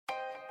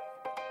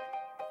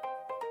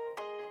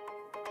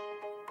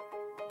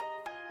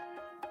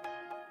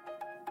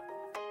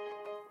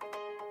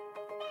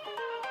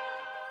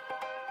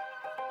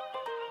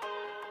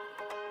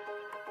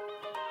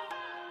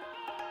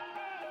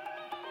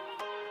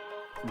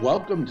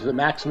Welcome to the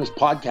Maximus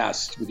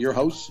podcast with your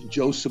hosts,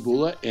 Joe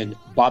Sabula and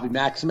Bobby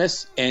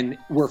Maximus. And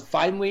we're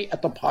finally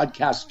at the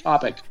podcast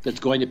topic that's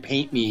going to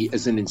paint me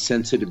as an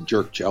insensitive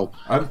jerk, Joe.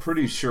 I'm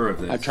pretty sure of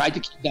this. I've tried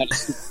to keep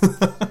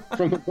that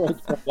from the world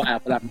for a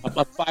while, but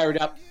I'm fired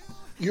up.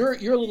 You're a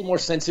little more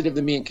sensitive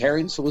than me and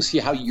Karen, so we'll see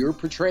how you're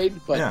portrayed.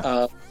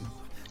 But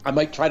I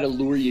might try to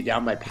lure you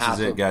down my path.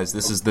 This is it, guys.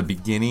 This is the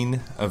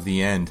beginning of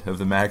the end of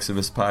the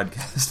Maximus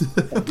podcast.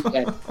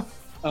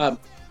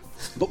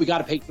 But we got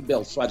to pay the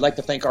bills. So I'd like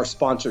to thank our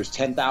sponsors,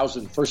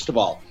 10,000. First of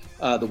all,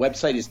 the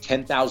website is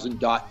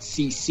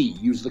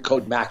 10,000.cc. Use the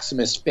code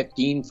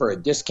Maximus15 for a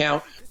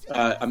discount.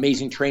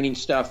 Amazing training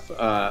stuff.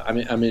 I'm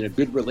in a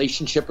good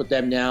relationship with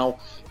them now.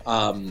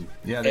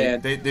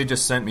 They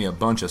just sent me a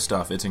bunch of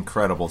stuff. It's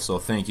incredible. So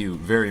thank you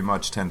very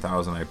much,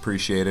 10,000. I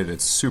appreciate it.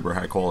 It's super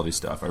high quality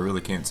stuff. I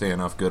really can't say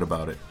enough good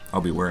about it.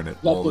 I'll be wearing it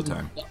all the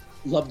time.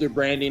 Love their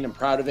branding. I'm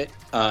proud of it.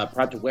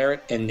 Proud to wear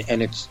it. And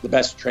it's the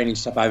best training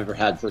stuff I've ever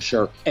had for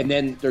sure. And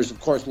then there's, of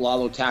course,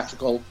 Lalo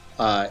Tactical,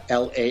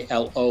 LALO.com.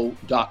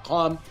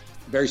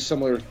 Very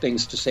similar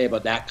things to say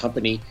about that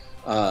company.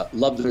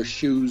 Love their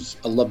shoes.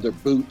 I love their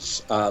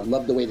boots.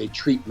 Love the way they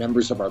treat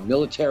members of our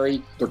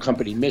military, their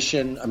company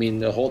mission. I mean,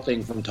 the whole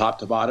thing from top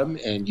to bottom.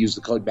 And use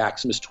the code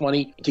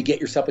Maximus20 to get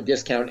yourself a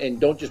discount.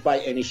 And don't just buy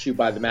any shoe,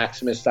 buy the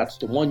Maximus. That's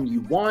the one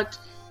you want.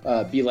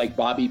 Be like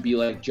Bobby. Be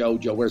like Joe.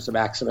 Joe wears the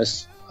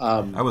Maximus.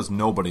 I was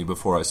nobody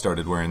before I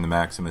started wearing the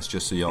Maximus,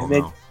 just so y'all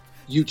know.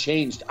 You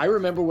changed. I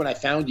remember when I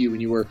found you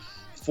and you were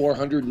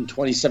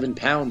 427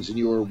 pounds and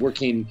you were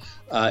working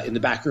in the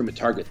back room at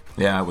Target.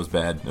 Yeah, it was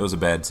bad. It was a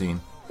bad scene.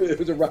 It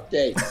was a rough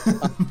day.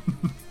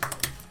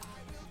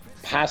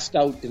 Passed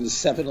out in the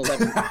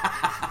 7-Eleven,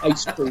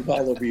 ice cream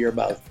all over your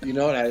mouth. You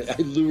know, and I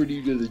lured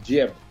you to the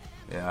gym.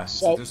 Yeah,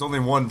 so there's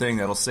only one thing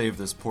that'll save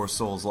this poor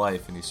soul's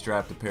life, and he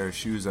strapped a pair of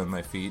shoes on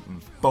my feet,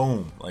 and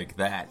boom, like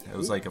that. It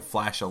was like a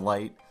flash of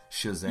light.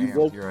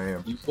 Shazam, here I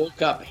am. You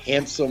woke up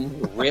handsome,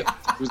 ripped.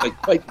 It was like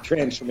quite the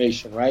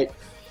transformation, right?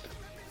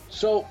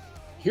 So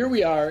here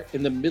we are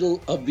in the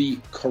middle of the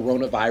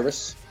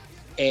coronavirus.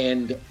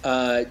 And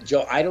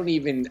Joe, I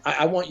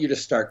want you to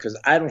start because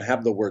I don't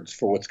have the words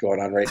for what's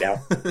going on right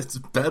now. It's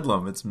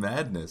bedlam. It's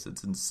madness.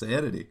 It's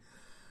insanity.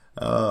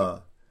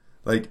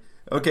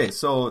 Okay,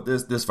 so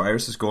this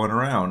virus is going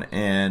around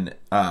and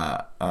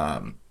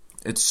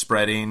it's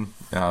spreading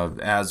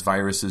as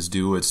viruses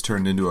do. It's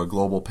turned into a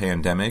global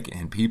pandemic,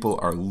 and people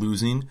are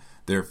losing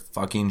their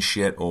fucking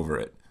shit over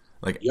it.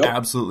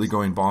 Absolutely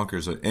going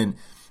bonkers.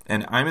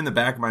 And I'm in the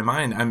back of my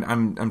mind,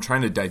 I'm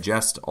trying to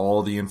digest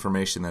all the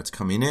information that's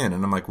coming in,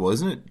 and I'm like, well,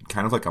 isn't it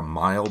kind of like a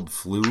mild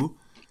flu?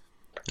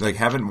 Like,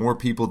 haven't more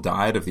people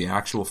died of the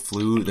actual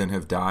flu than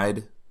have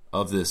died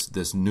of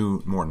this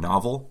new, more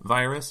novel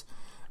virus?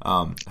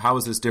 How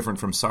is this different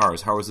from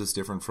SARS? How is this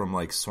different from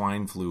like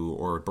swine flu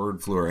or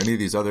bird flu or any of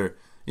these other,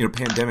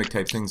 pandemic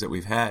type things that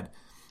we've had?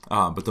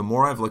 But the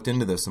more I've looked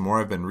into this, the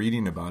more I've been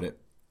reading about it,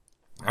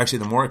 actually,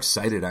 the more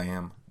excited I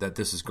am that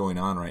this is going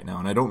on right now.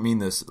 And I don't mean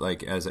this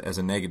like as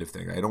a negative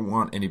thing. I don't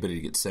want anybody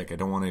to get sick. I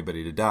don't want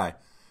anybody to die.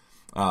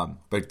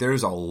 But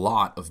there's a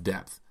lot of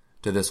depth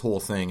to this whole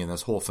thing and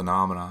this whole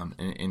phenomenon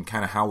and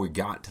kind of how we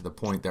got to the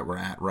point that we're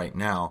at right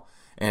now.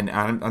 And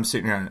I'm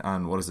sitting here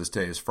on what is this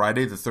day? It's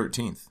Friday the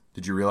 13th.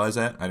 Did you realize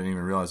that? I didn't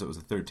even realize it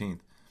was the 13th.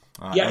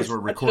 As we're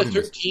recording the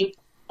 13th,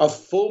 a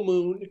full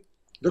moon.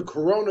 The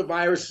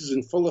coronavirus is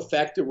in full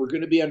effect, and we're going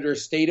to be under a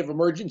state of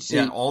emergency.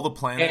 Yeah, all the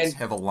planets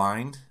have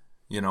aligned,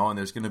 and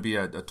there's going to be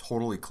a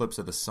total eclipse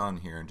of the sun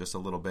here in just a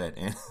little bit.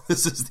 And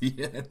this is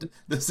the end.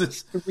 This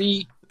is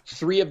three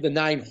of the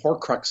 9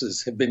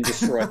 Horcruxes have been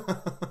destroyed.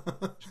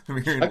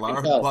 I'm hearing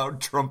loud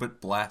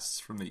trumpet blasts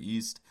from the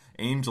east.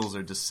 Angels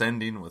are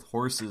descending with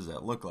horses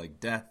that look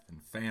like death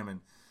and famine.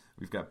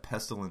 We've got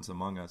pestilence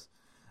among us.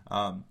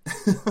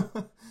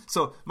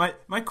 So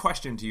my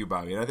question to you,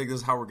 Bobby, and I think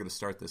this is how we're going to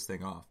start this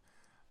thing off.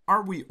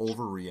 Are we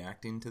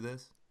overreacting to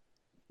this?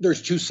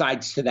 There's 2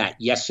 sides to that,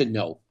 yes and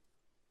no.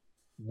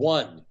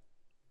 One,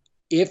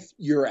 if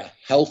you're a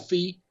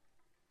healthy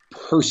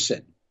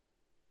person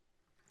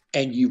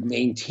and you've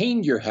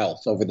maintained your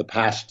health over the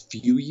past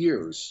few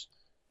years,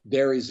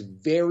 there is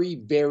very,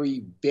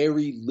 very,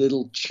 very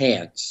little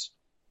chance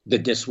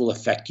that this will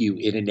affect you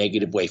in a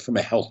negative way from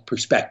a health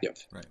perspective.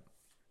 Right.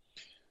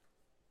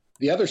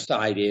 The other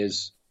side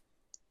is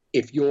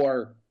if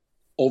you're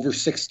over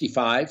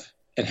 65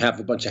 and have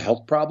a bunch of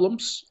health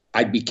problems,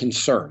 I'd be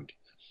concerned.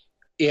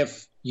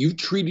 If you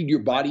treated your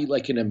body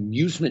like an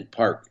amusement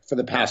park for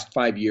the past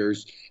 5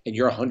 years and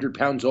you're 100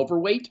 pounds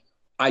overweight,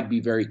 I'd be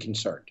very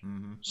concerned.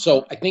 Mm-hmm.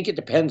 So I think it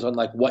depends on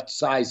like what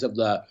size of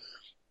the,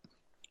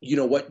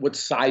 what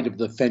side of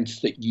the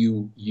fence that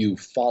you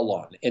fall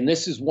on. And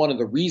this is one of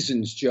the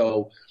reasons,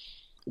 Joe,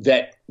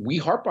 that we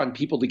harp on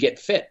people to get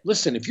fit.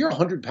 Listen, if you're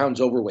 100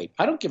 pounds overweight,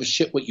 I don't give a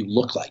shit what you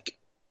look like.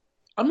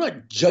 I'm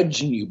not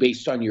judging you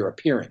based on your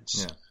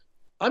appearance. Yeah.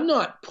 I'm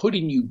not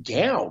putting you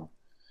down,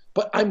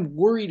 but I'm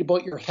worried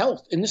about your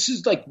health. And this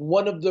is like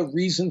one of the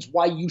reasons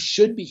why you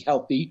should be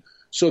healthy.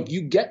 So if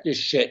you get this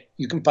shit,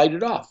 you can fight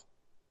it off.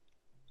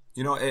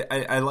 You know,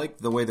 I like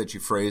the way that you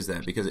phrase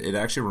that because it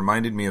actually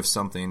reminded me of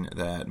something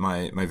that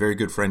my very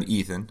good friend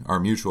Ethan, our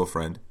mutual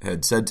friend,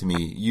 had said to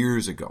me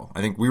years ago.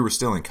 I think we were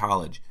still in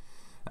college,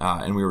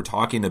 and we were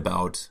talking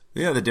about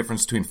the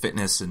difference between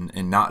fitness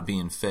and not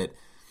being fit.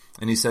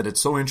 And he said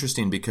it's so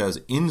interesting because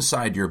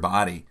inside your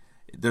body,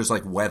 there's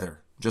like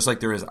weather, just like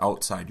there is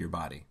outside your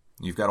body.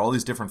 You've got all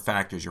these different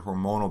factors, your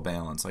hormonal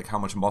balance, like how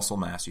much muscle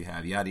mass you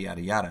have, yada,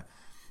 yada, yada.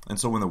 And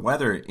so when the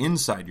weather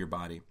inside your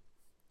body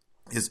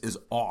is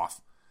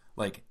off,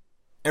 like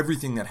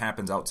everything that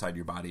happens outside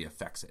your body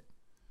affects it.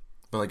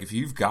 But like if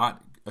you've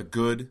got a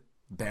good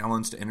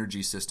balanced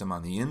energy system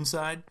on the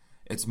inside,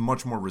 it's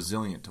much more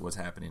resilient to what's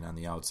happening on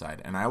the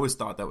outside. And I always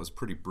thought that was a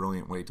pretty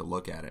brilliant way to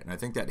look at it. And I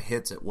think that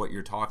hits at what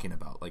you're talking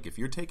about. Like if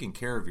you're taking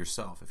care of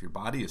yourself, if your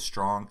body is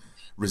strong,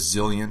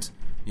 resilient,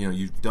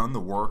 you've done the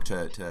work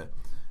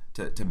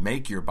to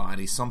make your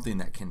body something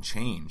that can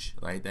change,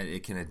 right? That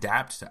it can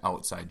adapt to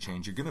outside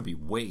change, you're going to be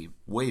way,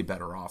 way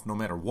better off no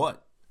matter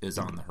what is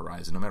on the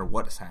horizon, no matter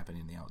what is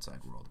happening in the outside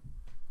world.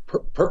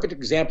 Perfect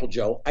example,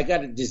 Joe. I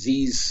got a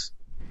disease,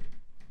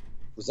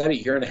 was that a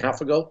year and a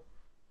half ago?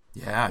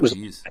 Yeah,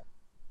 geez.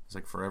 It's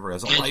like forever. It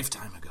was a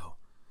lifetime ago.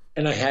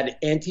 And I had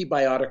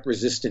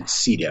antibiotic-resistant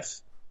C.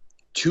 diff.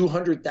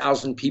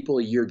 200,000 people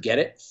a year get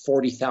it,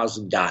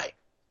 40,000 die.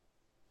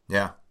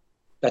 Yeah.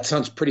 That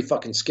sounds pretty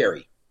fucking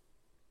scary.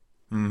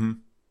 Mm-hmm.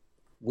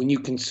 When you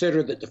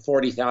consider that the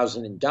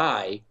 40,000 that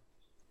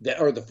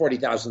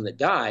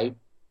die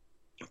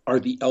are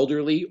the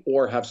elderly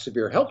or have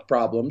severe health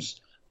problems,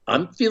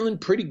 I'm feeling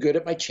pretty good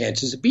at my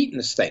chances of beating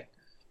this thing.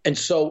 And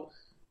so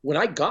when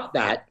I got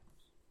that,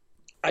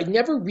 I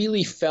never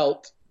really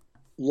felt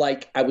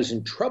like I was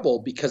in trouble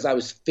because I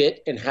was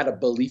fit and had a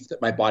belief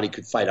that my body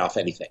could fight off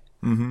anything.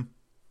 Mm-hmm.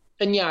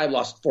 And yeah, I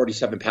lost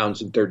 47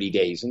 pounds in 30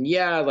 days. And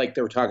yeah, like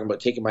they were talking about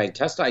taking my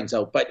intestines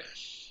out. But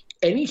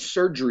any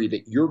surgery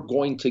that you're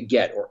going to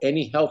get or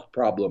any health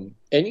problem,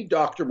 any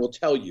doctor will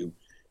tell you,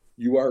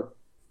 you are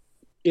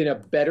in a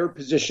better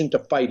position to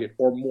fight it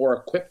or more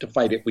equipped to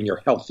fight it when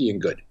you're healthy and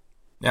good.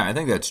 Yeah, I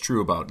think that's true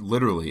about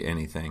literally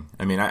anything.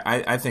 I mean,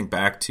 I think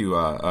back to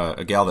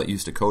a gal that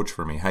used to coach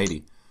for me,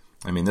 Heidi.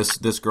 I mean,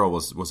 this girl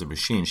was a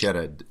machine. She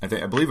had I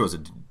believe it was a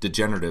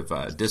degenerative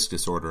disc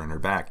disorder in her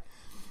back,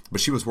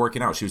 but she was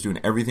working out. She was doing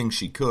everything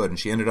she could, and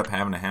she ended up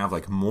having to have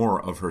like more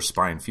of her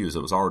spine fused.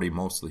 It was already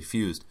mostly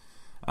fused,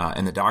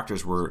 and the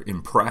doctors were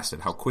impressed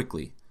at how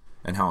quickly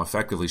and how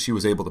effectively she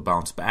was able to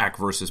bounce back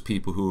versus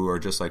people who are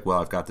just like,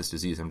 well, I've got this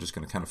disease, I'm just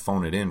going to kind of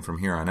phone it in from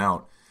here on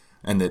out.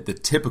 And the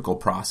typical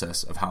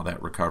process of how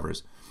that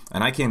recovers.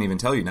 And I can't even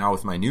tell you now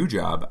with my new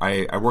job,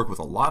 I work with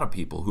a lot of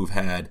people who've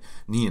had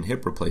knee and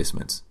hip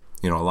replacements.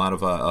 A lot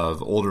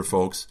of older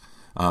folks,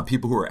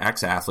 people who are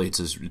ex-athletes,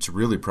 it's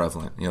really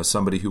prevalent.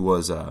 Somebody who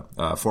was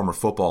a former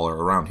footballer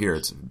around here,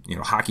 it's,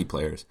 hockey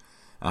players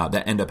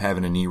that end up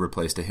having a knee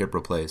replaced, a hip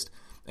replaced.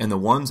 And the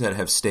ones that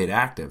have stayed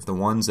active, the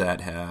ones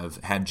that have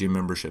had gym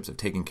memberships, have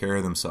taken care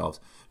of themselves,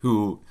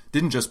 who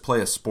didn't just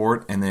play a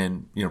sport and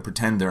then,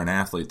 pretend they're an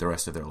athlete the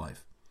rest of their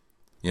life.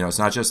 It's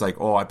not just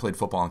like, oh, I played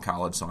football in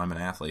college, so I'm an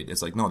athlete.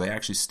 It's like, no, they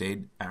actually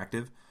stayed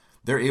active.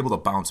 They're able to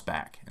bounce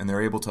back, and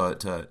they're able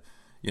to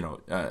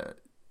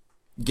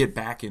get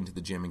back into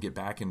the gym and get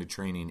back into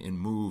training and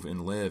move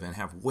and live and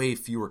have way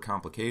fewer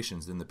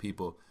complications than the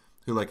people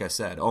who, like I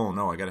said, oh,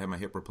 no, I got to have my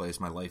hip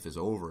replaced, my life is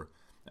over.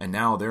 And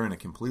now they're in a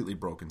completely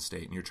broken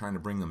state, and you're trying to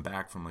bring them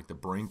back from like the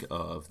brink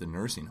of the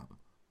nursing home.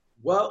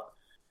 Well,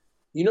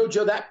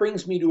 Joe, that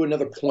brings me to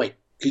another point.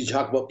 Because you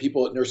talk about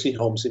people at nursing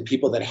homes and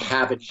people that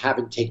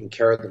haven't taken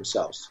care of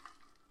themselves.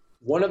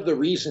 One of the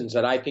reasons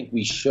that I think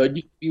we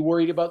should be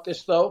worried about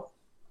this, though,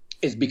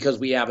 is because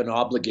we have an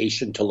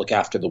obligation to look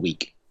after the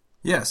weak.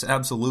 Yes,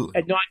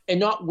 absolutely. And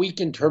not weak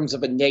in terms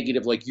of a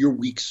negative, like you're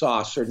weak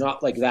sauce, or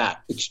not like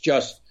that. It's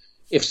just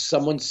if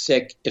someone's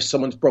sick, if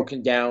someone's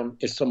broken down,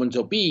 if someone's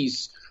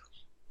obese,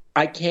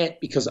 I can't,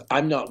 because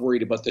I'm not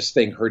worried about this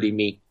thing hurting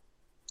me,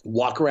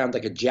 walk around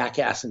like a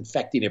jackass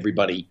infecting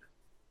everybody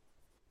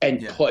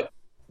and put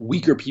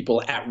weaker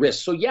people at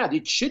risk. So yeah,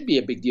 it should be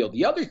a big deal.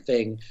 The other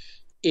thing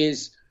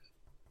is,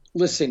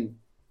 listen,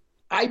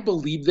 I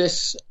believe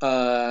this.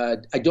 I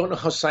don't know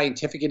how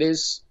scientific it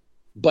is,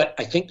 but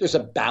I think there's a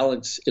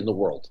balance in the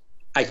world.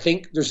 I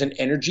think there's an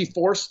energy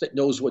force that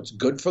knows what's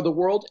good for the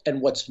world and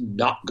what's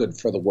not good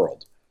for the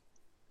world.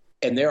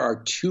 And there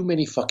are too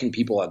many fucking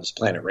people on this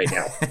planet right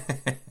now.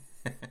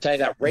 I'll tell you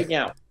that right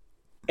now.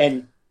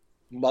 And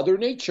Mother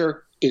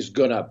Nature is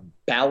going to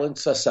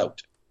balance us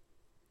out.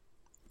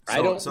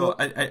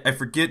 I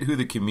forget who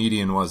the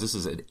comedian was. This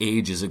is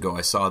ages ago.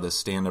 I saw this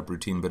stand-up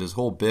routine, but his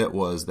whole bit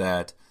was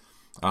that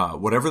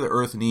whatever the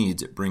earth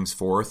needs, it brings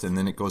forth, and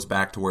then it goes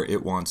back to where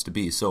it wants to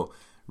be. So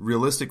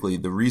realistically,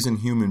 the reason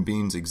human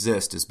beings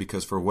exist is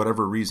because for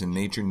whatever reason,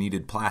 nature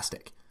needed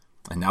plastic.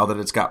 And now that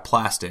it's got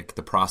plastic,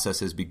 the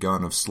process has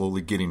begun of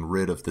slowly getting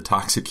rid of the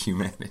toxic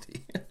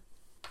humanity.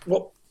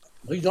 Well,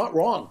 you're not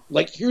wrong.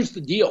 Like, here's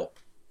the deal.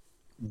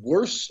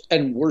 Worse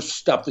and worse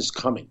stuff is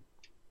coming.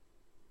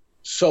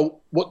 So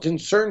what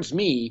concerns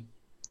me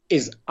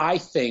is I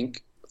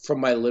think, from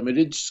my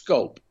limited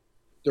scope,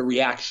 the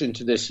reaction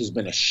to this has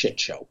been a shit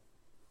show.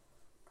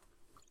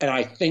 And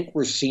I think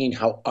we're seeing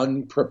how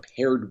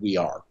unprepared we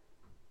are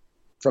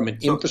from an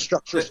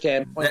infrastructure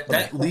standpoint.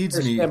 That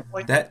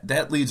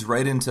leads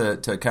right into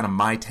kind of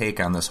my take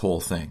on this whole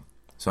thing.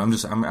 So I'm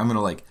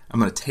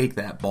gonna take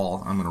that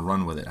ball. I'm gonna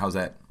run with it. How's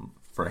that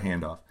for a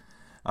handoff?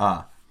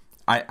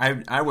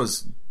 I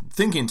was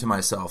thinking to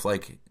myself,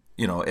 like,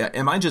 you know,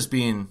 am I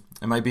being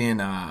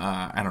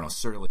I don't know,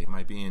 surly? Am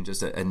I being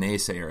just a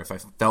naysayer if I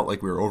felt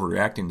like we were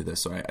overreacting to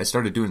this? So I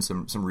started doing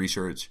some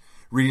research,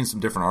 reading some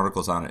different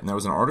articles on it. And there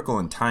was an article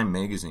in Time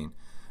magazine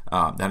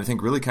that I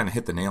think really kind of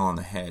hit the nail on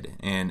the head.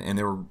 And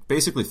there were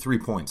basically 3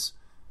 points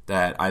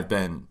that I've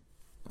been,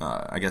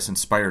 I guess,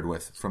 inspired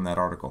with from that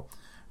article.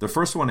 The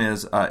first one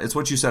is, it's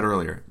what you said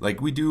earlier. Like,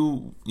 we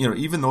do, you know,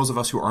 even those of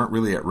us who aren't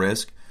really at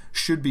risk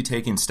should be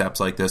taking steps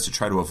like this to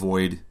try to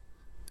avoid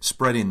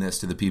spreading this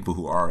to the people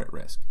who are at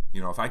risk.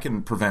 You know, if I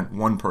can prevent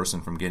one person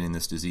from getting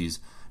this disease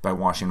by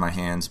washing my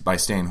hands, by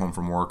staying home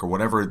from work, or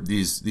whatever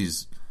these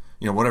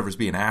you know, whatever's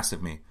being asked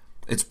of me,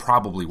 it's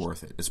probably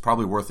worth it. It's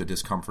probably worth the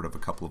discomfort of a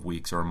couple of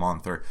weeks or a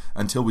month or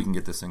until we can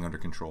get this thing under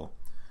control.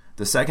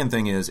 The second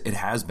thing is, it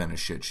has been a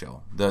shit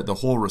show, the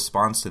whole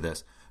response to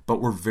this, but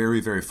we're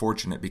very, very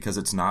fortunate because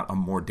it's not a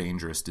more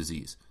dangerous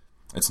disease.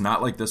 It's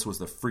not like this was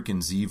the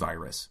freaking Z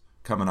virus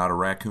coming out of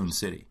Raccoon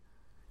City.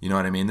 You know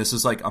what I mean? This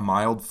is like a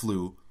mild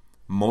flu.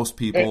 Most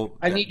people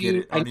I need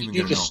you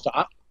to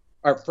stop.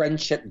 Our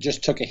friendship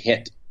just took a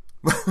hit.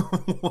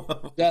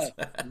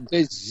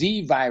 The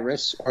Z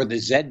virus, or the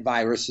Z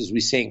virus as we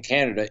say in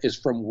Canada, is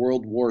from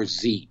World War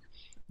Z.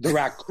 The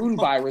raccoon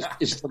virus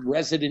is from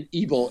Resident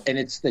Evil, and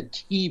it's the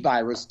T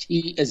virus.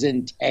 T as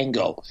in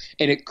Tango.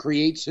 And it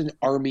creates an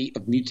army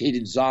of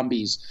mutated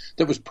zombies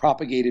that was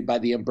propagated by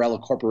the Umbrella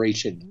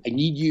Corporation. I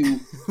need you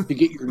to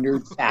get your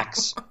nerd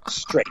facts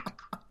straight.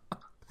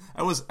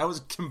 I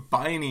was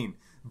combining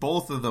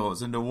both of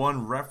those into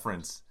one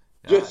reference.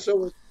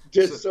 So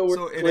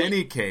in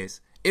any case,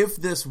 if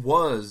this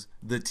was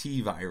the T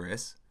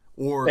virus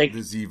or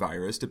the Z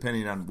virus,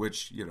 depending on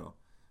which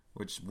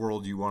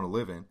world you want to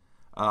live in,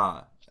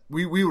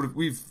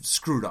 we've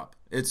screwed up.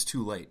 It's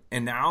too late.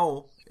 And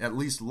now, at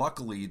least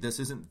luckily, this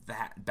isn't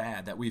that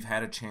bad, that we've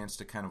had a chance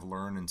to kind of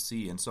learn and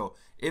see. And so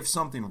if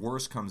something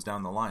worse comes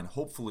down the line,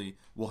 hopefully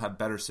we'll have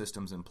better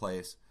systems in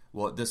place.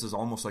 Well, this is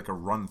almost like a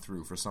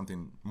run-through for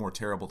something more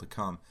terrible to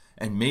come.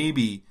 And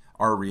maybe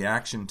our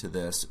reaction to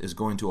this is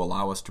going to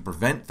allow us to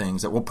prevent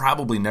things that we'll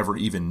probably never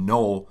even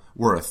know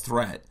were a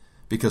threat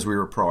because we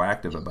were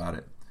proactive about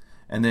it.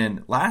 And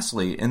then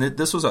lastly, and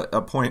this was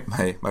a point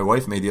my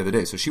wife made the other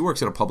day. So she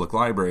works at a public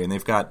library, and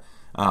they've got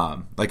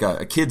like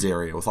a kids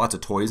area with lots of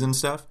toys and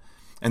stuff.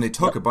 And they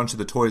took a bunch of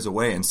the toys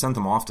away and sent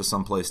them off to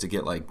someplace to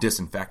get like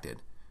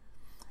disinfected.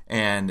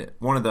 And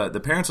one of the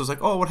parents was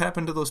like, "Oh, what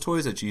happened to those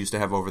toys that you used to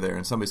have over there?"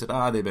 And somebody said,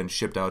 "They've been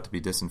shipped out to be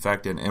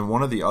disinfected." And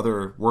one of the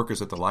other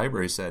workers at the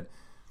library said,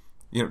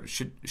 "You know,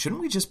 shouldn't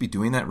we just be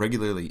doing that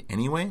regularly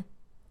anyway?"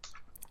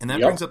 And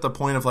that brings up the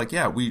point of like,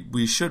 yeah,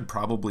 we should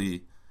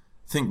probably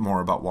think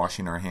more about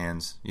washing our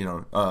hands, you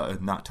know,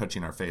 not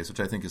touching our face,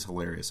 which I think is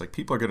hilarious. Like,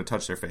 people are going to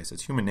touch their face.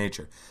 It's human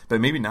nature.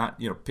 But maybe not,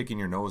 you know, picking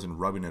your nose and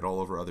rubbing it all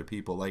over other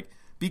people. Like,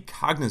 be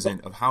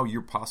cognizant of how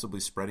you're possibly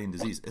spreading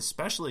disease,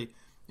 especially,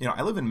 you know,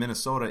 I live in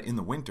Minnesota in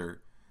the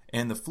winter,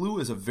 and the flu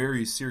is a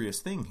very serious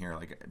thing here.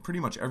 Like,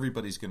 pretty much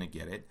everybody's going to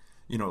get it.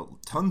 You know,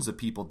 tons of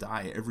people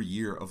die every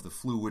year of the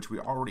flu, which we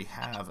already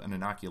have an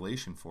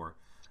inoculation for.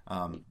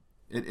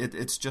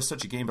 It's just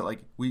such a game, but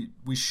like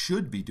we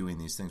should be doing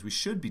these things. We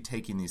should be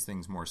taking these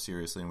things more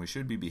seriously, and we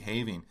should be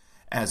behaving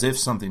as if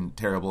something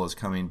terrible is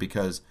coming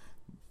because,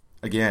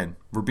 again,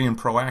 we're being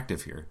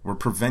proactive here. We're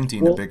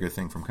preventing a bigger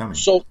thing from coming.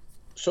 So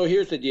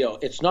here's the deal.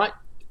 It's not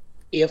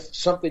if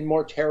something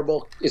more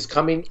terrible is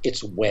coming,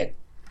 it's when.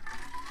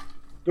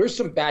 There's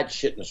some bad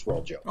shit in this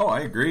world, Joe. Oh,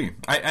 I agree.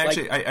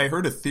 I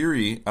heard a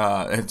theory,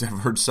 I've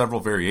heard several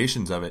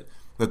variations of it,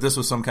 that this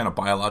was some kind of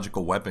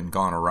biological weapon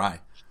gone awry.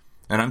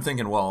 And I'm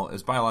thinking, well,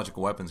 as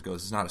biological weapons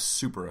goes, it's not a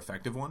super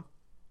effective one.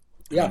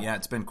 Yeah. I mean,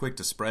 it's been quick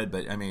to spread,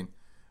 but I mean,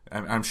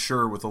 I'm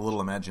sure with a little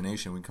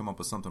imagination we can come up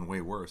with something way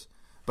worse.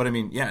 But I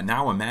mean, yeah,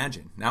 now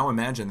imagine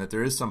that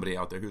there is somebody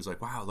out there who's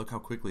like, wow, look how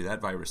quickly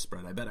that virus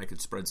spread. I bet I could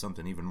spread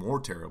something even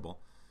more terrible.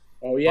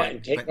 Oh, yeah,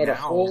 and take out a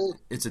whole...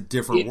 It's a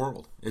different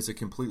world. It's a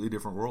completely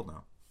different world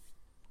now.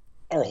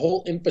 Our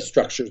whole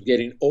infrastructure is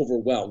getting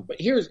overwhelmed.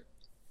 But here's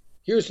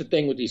the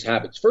thing with these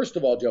habits. First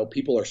of all, Joe,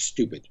 people are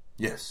stupid.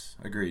 Yes,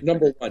 agreed.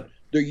 Number one,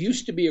 there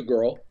used to be a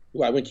girl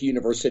who I went to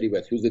university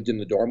with who lived in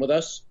the dorm with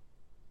us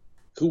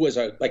who was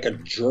like a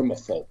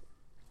germaphobe.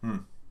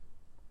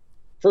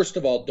 First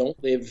of all,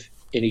 don't live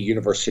in a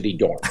university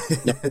dorm.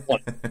 Number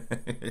one.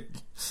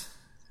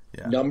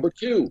 Yeah. Number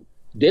two,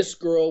 this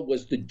girl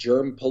was the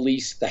germ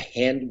police, the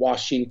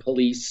hand-washing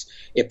police.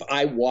 If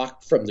I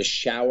walked from the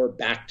shower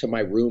back to my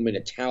room in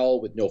a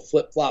towel with no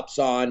flip-flops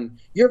on,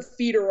 your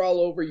feet are all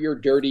over, you're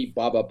dirty,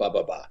 blah, blah, blah,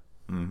 blah, blah.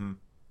 Mm-hmm.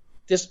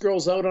 This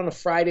girl's out on a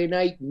Friday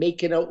night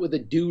making out with a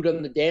dude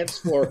on the dance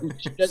floor who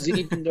doesn't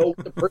even know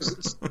what the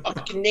person's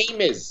fucking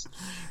name is.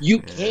 You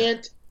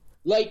can't,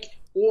 like,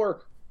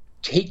 or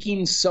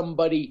taking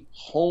somebody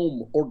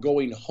home or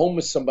going home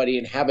with somebody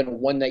and having a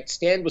one-night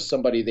stand with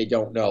somebody they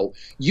don't know.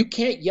 You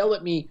can't yell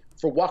at me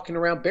for walking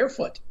around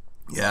barefoot.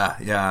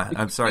 Yeah.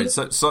 I'm sorry.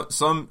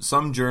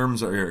 Some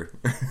germs are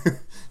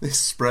they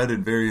spread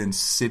in very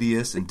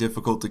insidious and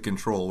difficult to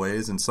control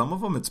ways, and some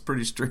of them it's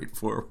pretty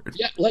straightforward.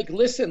 Yeah,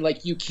 listen,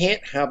 you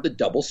can't have the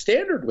double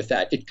standard with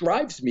that. It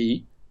drives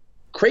me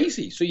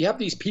crazy. So you have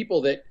these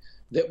people that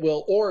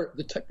will, or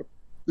the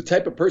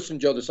type of person,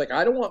 Joe, that's like,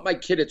 I don't want my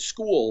kid at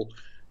school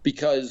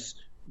because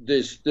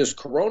this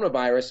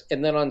coronavirus,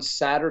 and then on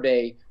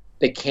Saturday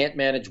they can't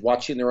manage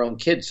watching their own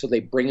kids, so they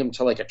bring them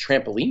to a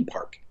trampoline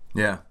park.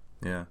 Yeah.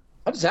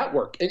 How does that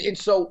work? And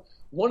so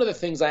one of the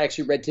things I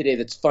actually read today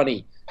that's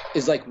funny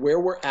is where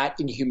we're at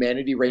in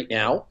humanity right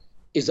now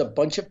is a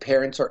bunch of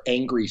parents are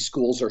angry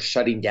schools are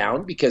shutting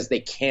down because they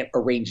can't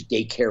arrange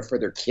daycare for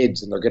their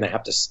kids, and they're going to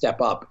have to step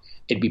up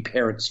and be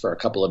parents for a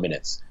couple of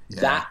minutes.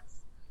 Yeah. That's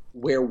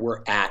where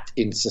we're at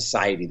in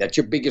society. That's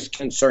your biggest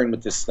concern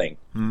with this thing,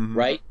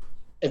 right?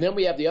 And then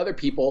we have the other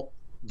people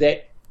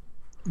that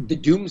the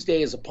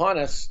doomsday is upon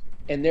us,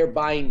 and they're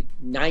buying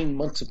 9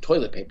 months of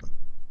toilet paper.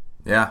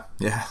 Yeah.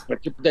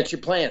 That's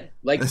your plan.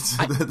 That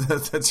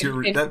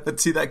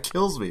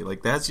kills me.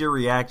 That's your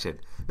reaction,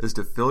 is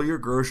to fill your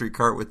grocery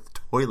cart with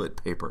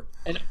toilet paper.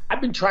 And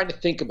I've been trying to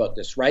think about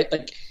this, right?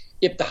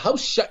 If the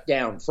house shut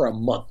down for a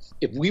month,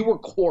 if we were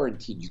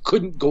quarantined, you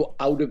couldn't go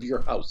out of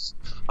your house.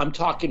 I'm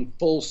talking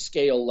full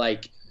scale,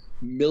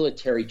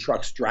 military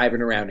trucks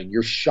driving around, and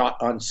you're shot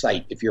on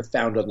sight if you're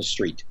found on the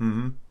street.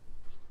 Mm-hmm.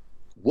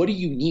 What do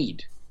you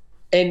need?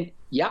 And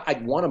yeah,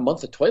 I'd want a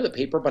month of toilet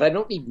paper, but I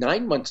don't need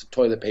 9 months of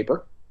toilet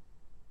paper.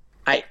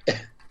 I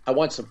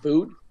want some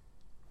food.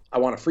 I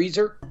want a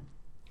freezer.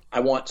 I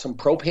want some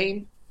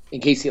propane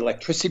in case the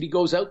electricity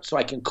goes out so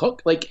I can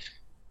cook.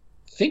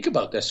 Think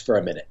about this for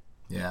a minute.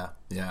 Yeah.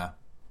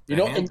 The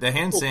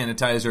hand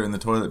sanitizer and the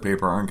toilet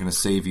paper aren't going to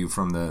save you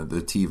from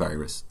the T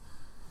virus.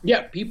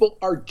 Yeah, people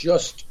are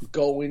just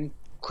going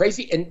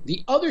crazy. And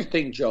the other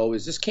thing, Joe,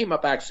 is this came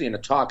up actually in a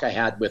talk I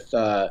had with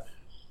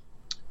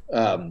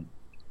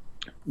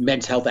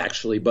Men's Health,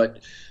 actually, but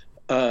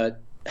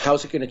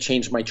how's it going to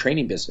change my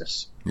training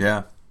business?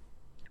 Yeah.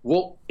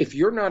 Well, if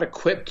you're not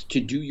equipped to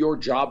do your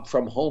job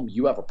from home,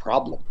 you have a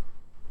problem.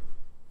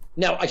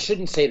 Now, I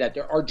shouldn't say that.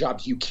 There are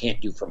jobs you can't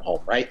do from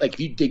home, right? If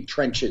you dig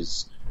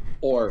trenches,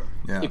 or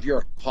if you're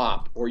a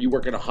cop, or you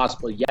work in a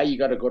hospital, you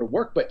got to go to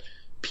work. But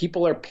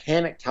people are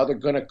panicked how they're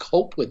going to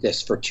cope with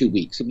this for 2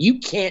 weeks. If you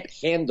can't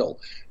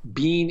handle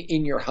being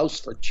in your house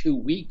for 2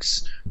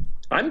 weeks,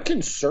 I'm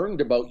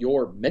concerned about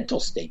your mental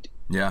state.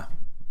 Yeah.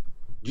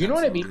 Do you know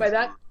what I mean by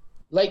that?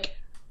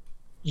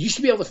 You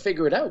should be able to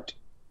figure it out.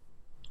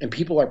 And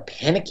people are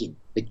panicking.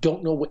 They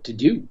don't know what to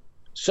do.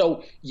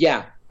 So,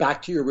 yeah,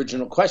 back to your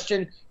original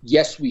question.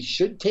 Yes, we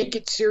should take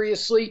it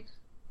seriously.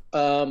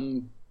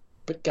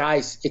 But,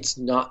 guys, it's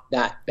not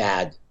that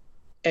bad.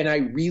 And I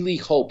really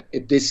hope,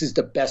 if this is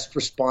the best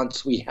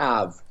response we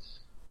have,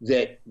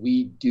 that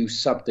we do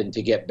something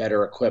to get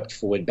better equipped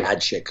for when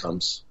bad shit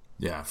comes.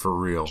 Yeah, for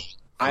real.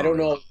 I don't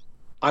know.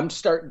 I'm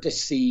starting to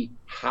see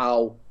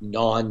how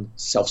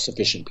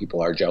non-self-sufficient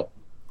people are, Joe.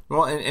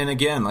 Well, and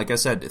again, like I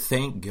said,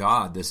 thank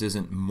God this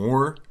isn't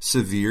more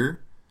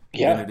severe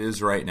than it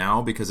is right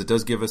now, because it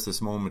does give us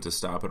this moment to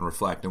stop and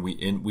reflect, and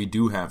we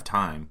do have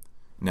time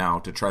now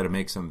to try to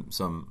make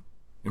some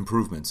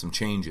improvements, some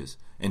changes,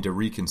 and to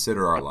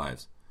reconsider our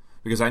lives.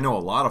 Because I know a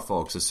lot of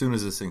folks, as soon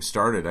as this thing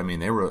started,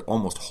 they were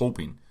almost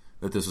hoping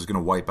that this was going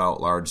to wipe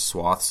out large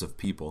swaths of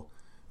people,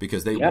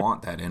 because they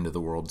want that end of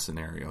the world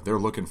scenario. They're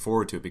looking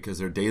forward to it because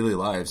their daily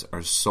lives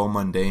are so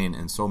mundane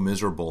and so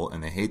miserable,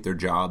 and they hate their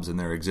jobs and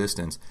their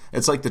existence.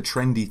 It's like the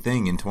trendy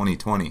thing in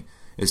 2020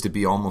 is to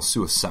be almost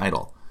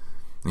suicidal.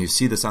 And you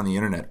see this on the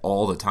internet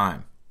all the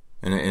time.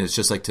 And it's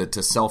just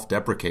to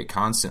self-deprecate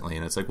constantly.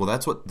 And it's well,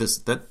 that's what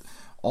that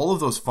all of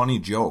those funny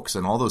jokes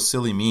and all those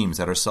silly memes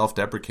that are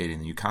self-deprecating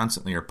that you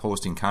constantly are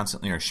posting,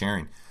 constantly are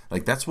sharing,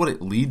 that's what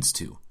it leads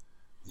to.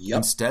 Yep.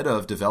 Instead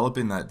of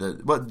developing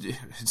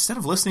instead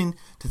of listening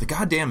to the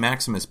goddamn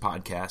Maximus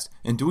podcast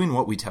and doing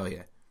what we tell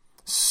you,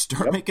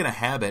 start making a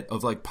habit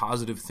of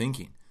positive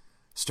thinking.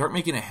 Start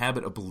making a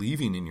habit of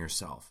believing in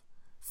yourself.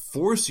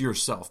 Force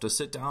yourself to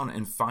sit down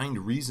and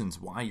find reasons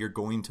why you're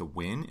going to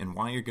win and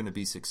why you're going to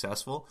be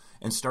successful,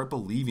 and start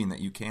believing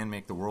that you can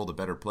make the world a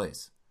better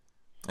place.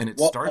 And it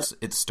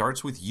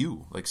starts with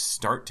you.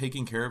 Start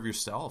taking care of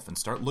yourself and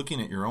start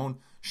looking at your own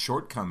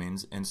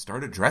shortcomings and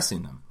start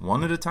addressing them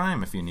one at a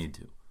time if you need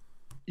to.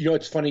 You know,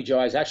 it's funny, Joe.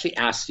 I was actually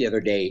asked the other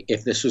day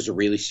if this was a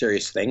really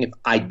serious thing, if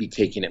I'd be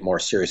taking it more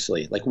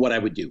seriously, what I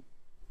would do.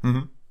 Mm-hmm.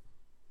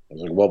 I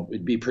was well,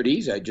 it'd be pretty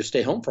easy. I'd just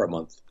stay home for a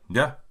month.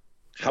 Yeah.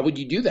 How would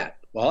you do that?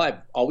 Well, I've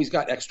always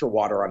got extra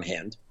water on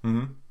hand.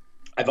 Mm-hmm.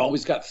 I've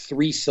always got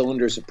 3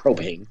 cylinders of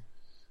propane.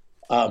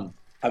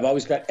 I've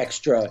always got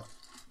extra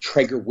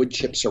Traeger wood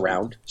chips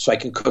around so I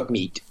can cook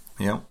meat.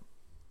 Yeah.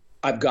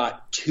 I've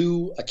got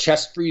a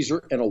chest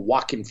freezer and a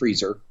walk-in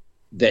freezer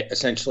that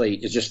essentially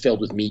is just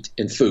filled with meat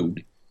and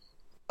food.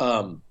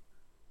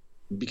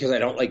 Because I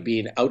don't like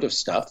being out of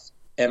stuff.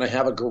 and I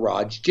have a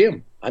garage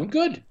gym. I'm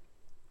good.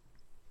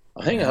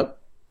 I'll hang out.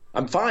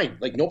 I'm fine.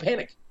 Like, no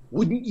panic.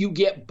 Wouldn't you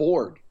get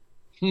bored?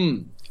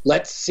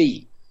 Let's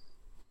see.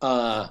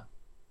 How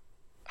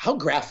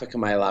graphic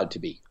am I allowed to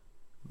be?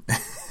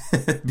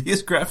 Be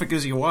as graphic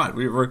as you want.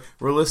 We're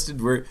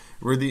listed. We're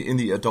in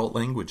the adult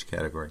language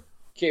category.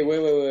 Okay,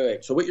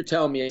 wait. So what you're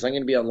telling me is I'm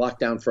going to be on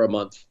lockdown for a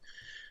month,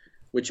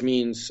 which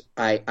means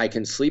I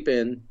can sleep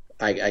in,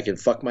 I can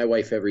fuck my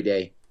wife every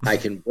day, I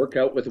can work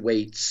out with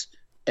weights,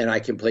 and I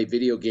can play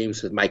video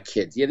games with my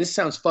kids. Yeah, this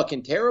sounds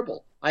fucking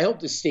terrible. I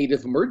hope the state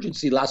of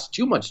emergency lasts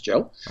 2 months,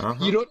 Joe.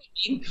 You know what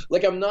I mean?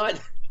 Like, I'm not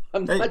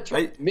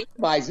trying to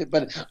minimize it,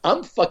 but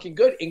I'm fucking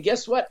good. And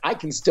guess what? I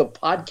can still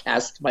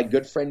podcast my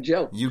good friend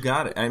Joe. You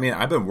got it. I mean,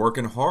 I've been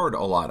working hard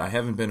a lot. I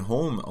haven't been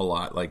home a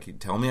lot. Like,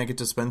 tell me I get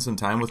to spend some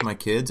time with my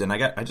kids, and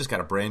I just got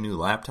a brand new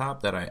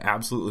laptop that I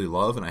absolutely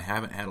love, and I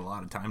haven't had a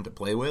lot of time to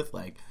play with.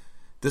 Like,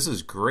 this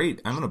is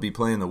great. I'm going to be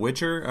playing The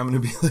Witcher. I'm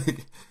going to be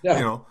like,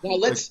 you know. Now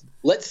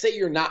let's say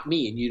you're not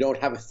me and you don't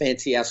have a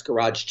fancy ass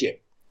garage gym.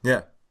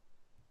 Yeah.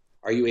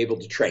 Are you able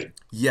to train?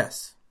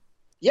 Yes.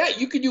 Yeah,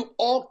 you can do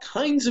all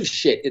kinds of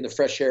shit in the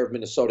fresh air of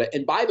Minnesota.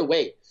 And by the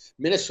way,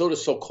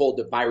 Minnesota's so cold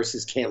that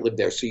viruses can't live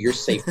there, so you're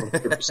safe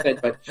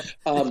 100%.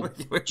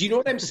 But do you know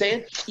what I'm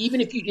saying? Even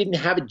if you didn't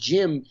have a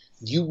gym,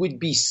 you would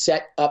be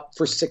set up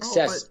for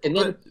success.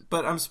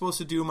 But I'm supposed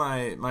to do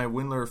my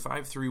Windler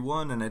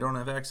 531, and I don't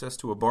have access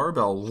to a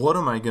barbell. What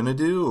am I going to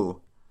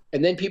do?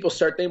 And then people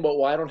start thinking,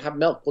 well, I don't have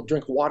milk. Well,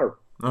 drink water.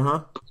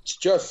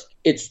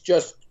 It's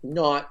just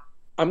not.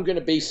 I'm going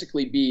to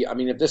basically be, I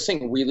mean, if this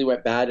thing really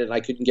went bad and I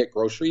couldn't get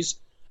groceries,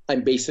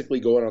 I'm basically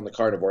going on the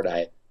carnivore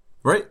diet.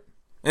 Right.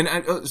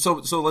 And so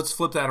let's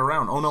flip that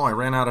around. Oh, no, I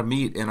ran out of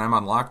meat and I'm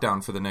on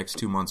lockdown for the next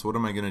 2 months. What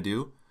am I going to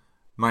do?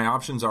 My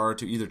options are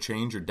to either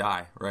change or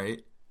die,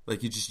 right?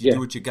 Like, you do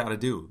what you got to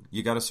do.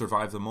 You got to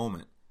survive the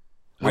moment.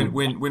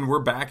 When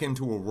we're back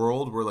into a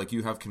world where, like,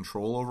 you have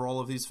control over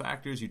all of these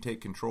factors, you take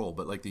control.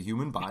 But, like, the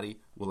human body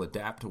will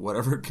adapt to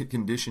whatever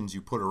conditions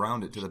you put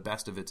around it to the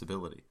best of its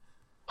ability.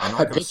 I'm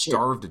not going to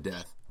starve to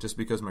death just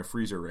because my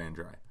freezer ran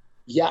dry.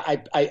 Yeah,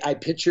 I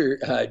picture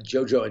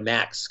JoJo and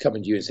Max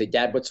coming to you and say,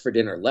 Dad, what's for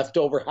dinner?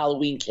 Leftover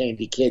Halloween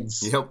candy,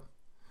 kids. Yep.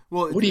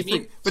 Well, what do you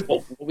mean? But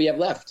what we have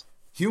left?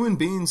 Human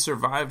beings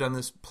survived on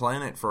this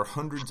planet for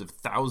hundreds of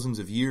thousands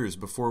of years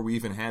before we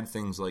even had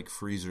things like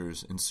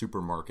freezers and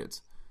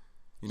supermarkets.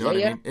 You know what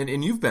I mean?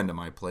 And you've been to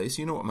my place.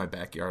 You know what my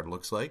backyard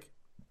looks like.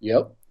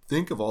 Yep.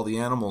 Think of all the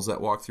animals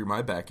that walk through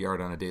my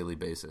backyard on a daily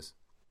basis.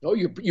 Oh,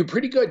 you're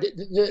pretty good.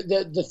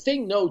 The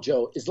thing, no,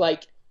 Joe, is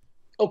like,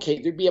 okay,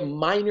 there'd be a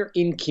minor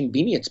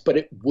inconvenience, but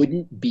it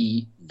wouldn't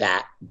be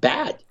that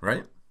bad.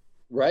 Right.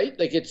 Right?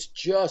 Like, it's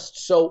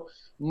just so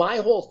my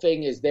whole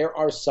thing is there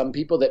are some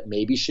people that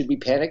maybe should be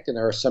panicked and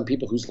there are some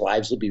people whose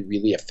lives will be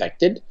really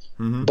affected.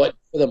 Mm-hmm. But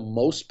for the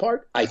most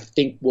part, I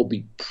think we'll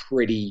be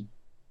pretty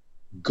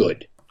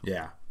good.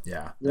 Yeah.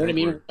 Yeah. You know what I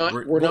mean?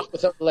 We're not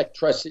without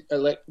electricity.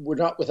 We're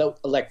not without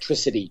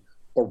electricity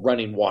or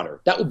running water.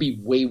 That would be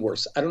way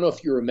worse. I don't know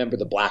if you remember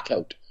the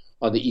blackout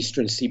on the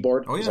eastern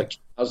seaboard. Oh, yeah. It was like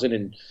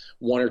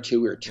 2001 or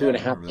 2 or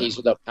 2.5 days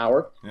without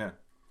power. Yeah.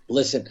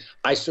 Listen,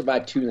 I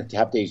survived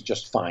 2.5 days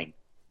just fine.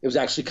 It was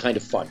actually kind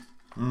of fun.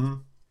 Mm-hmm.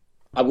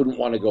 I wouldn't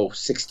want to go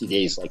 60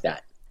 days like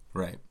that.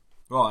 Right.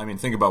 Well, I mean,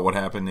 think about what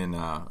happened in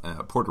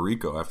Puerto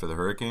Rico after the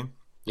hurricane.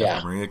 Yeah.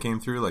 After Maria came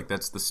through. Like,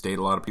 that's the state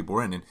a lot of people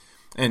were in.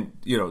 And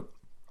you know,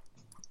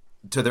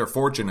 to their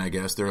fortune, I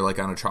guess, they're like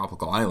on a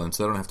tropical island,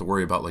 so they don't have to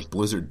worry about like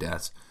blizzard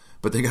deaths.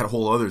 But they got a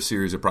whole other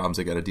series of problems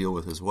they got to deal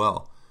with as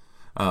well.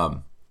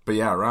 But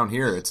yeah, around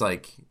here, it's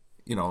like,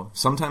 you know,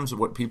 sometimes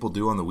what people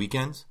do on the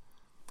weekends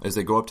is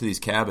they go up to these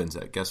cabins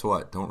that, guess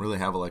what, don't really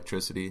have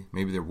electricity.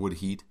 Maybe they're wood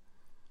heat,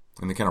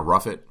 and they kind of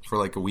rough it for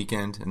like a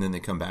weekend, and then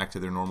they come back to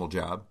their normal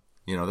job.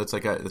 You know, that's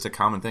a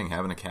common thing,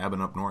 having a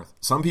cabin up north.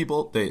 Some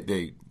people,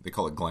 they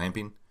call it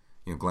glamping.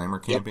 You know, glamour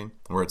camping,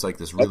 where it's like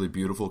this really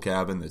beautiful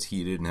cabin that's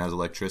heated and has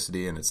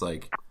electricity, and it's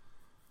like,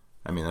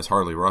 I mean, that's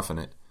hardly roughing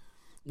it.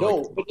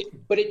 No,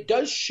 but it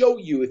does show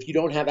you, if you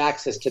don't have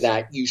access to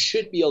that, you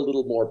should be a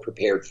little more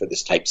prepared for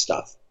this type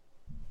stuff.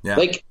 Yeah.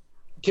 Like,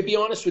 to be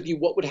honest with you,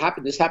 what would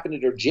happen? This happened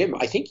at our gym.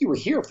 I think you were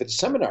here for the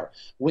seminar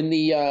when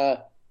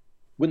the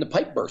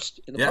pipe burst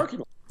in the parking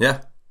lot.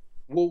 Yeah.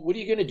 Well, what are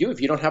you going to do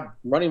if you don't have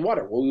running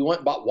water? Well, we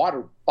went and bought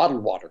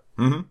bottled water.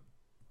 Mm-hmm.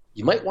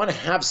 You might want to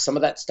have some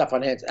of that stuff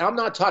on hand. I'm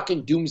not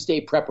talking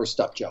doomsday prepper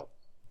stuff, Joe.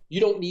 You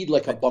don't need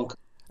like a bunker.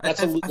 I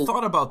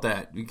thought about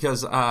that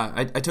because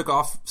I took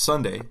off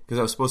Sunday because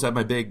I was supposed to have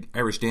my big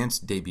Irish dance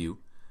debut.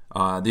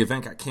 The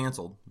event got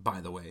canceled,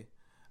 by the way,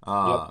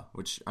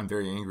 which I'm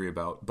very angry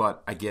about,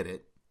 but I get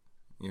it.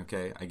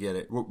 Okay, I get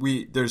it.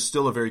 There's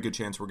still a very good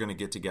chance we're going to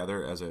get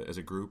together as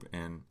a group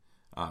and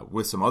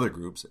with some other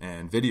groups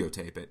and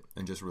videotape it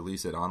and just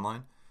release it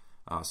online.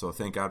 So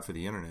thank God for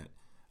the internet.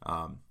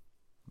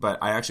 But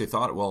I actually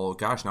thought, well,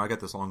 gosh, now I got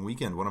this long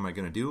weekend. What am I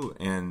going to do?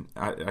 And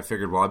I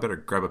figured, well, I better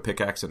grab a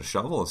pickaxe and a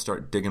shovel and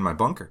start digging my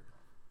bunker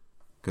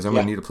because I'm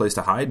going to need a place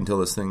to hide until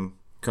this thing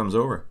comes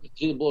over.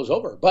 Until it blows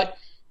over. But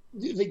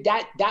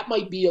that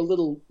might be a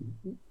little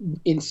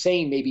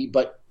insane maybe,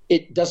 but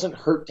it doesn't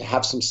hurt to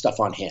have some stuff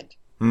on hand.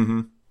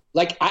 Mm-hmm.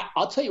 Like,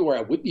 I'll tell you where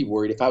I would be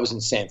worried if I was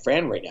in San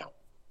Fran right now.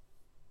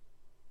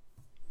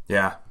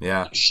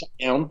 Yeah. Shut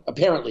down.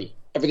 Apparently,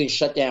 everything's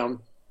shut down.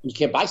 You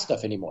can't buy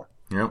stuff anymore.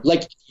 Yep.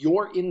 Like, if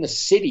you're in the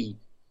city,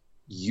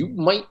 you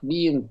might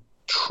be in.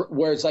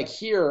 Whereas, like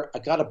here, I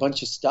got a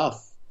bunch of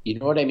stuff. You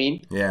know what I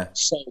mean? Yeah.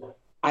 So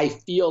I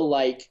feel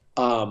like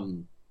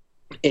we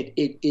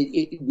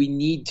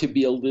need to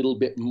be a little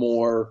bit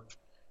more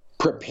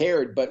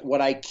prepared. But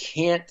what I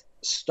can't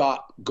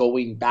stop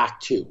going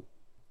back to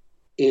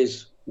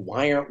is,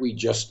 why aren't we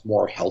just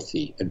more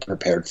healthy and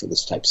prepared for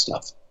this type of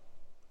stuff?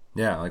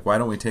 Yeah, like, why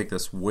don't we take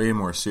this way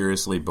more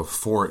seriously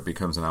before it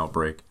becomes an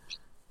outbreak?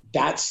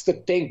 That's the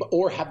thing.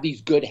 Or have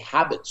these good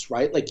habits,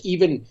 right? Like,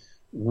 even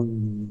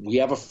we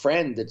have a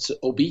friend that's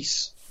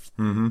obese.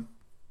 Mm-hmm.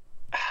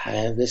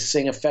 This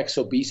thing affects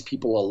obese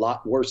people a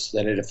lot worse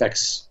than it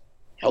affects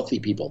healthy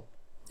people.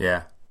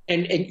 Yeah.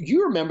 And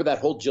you remember that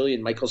whole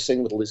Jillian Michaels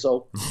thing with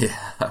Lizzo?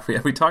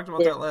 Yeah, we talked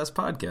about that last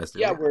podcast.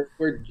 Yeah, where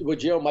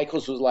Jillian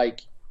Michaels was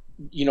like,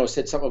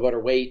 said something about her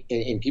weight,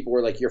 and people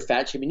were like, "You're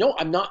fat shaming." No,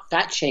 I'm not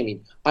fat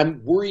shaming.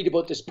 I'm worried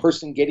about this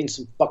person getting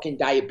some fucking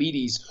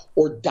diabetes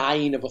or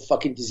dying of a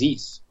fucking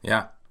disease.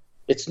 Yeah.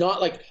 It's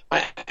not like,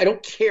 I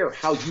don't care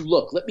how you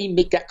look. Let me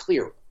make that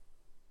clear.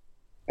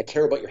 I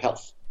care about your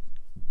health.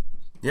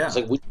 Yeah. It's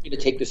like, we need to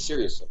take this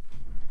seriously.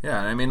 Yeah,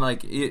 I mean,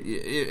 like,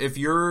 if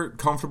you're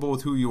comfortable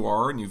with who you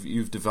are and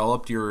you've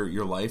developed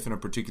your life in a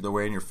particular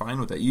way and you're fine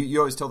with that, you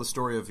always tell the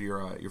story of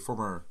your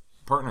former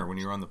partner when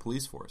you were on the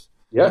police force.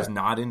 Yeah. He was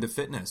not into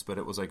fitness, but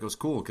it was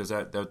cool because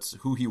that's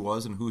who he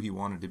was and who he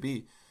wanted to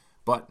be.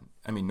 But,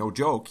 I mean, no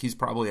joke, he's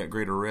probably at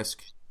greater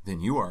risk than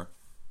you are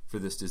for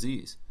this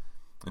disease.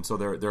 And so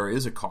there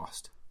is a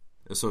cost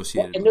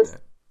associated with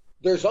that.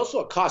 There's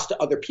also a cost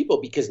to other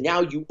people because now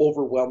you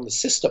overwhelm the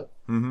system.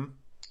 Mm-hmm.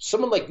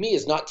 Someone like me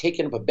is not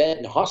taking up a bed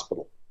in a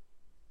hospital.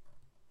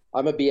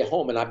 I'm going to be at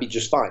home and I'd be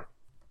just fine.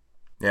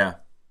 Yeah.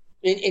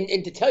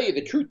 And to tell you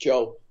the truth,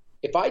 Joe,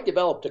 if I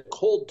developed a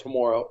cold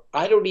tomorrow,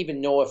 I don't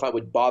even know if I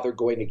would bother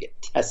going to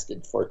get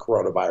tested for a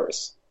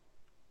coronavirus.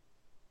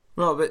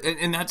 Well,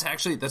 and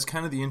that's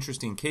kind of the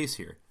interesting case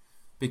here.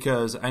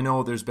 Because I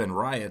know there's been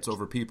riots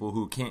over people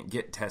who can't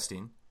get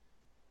testing.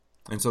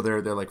 And so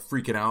they're like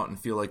freaking out and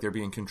feel like they're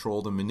being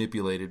controlled and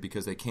manipulated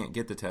because they can't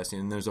get the testing.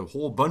 And there's a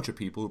whole bunch of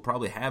people who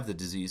probably have the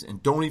disease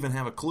and don't even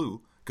have a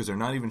clue because they're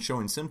not even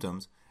showing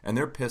symptoms. And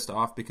they're pissed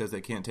off because they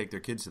can't take their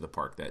kids to the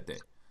park that day.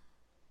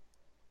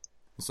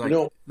 It's like,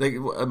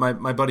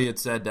 my buddy had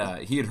said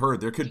he had heard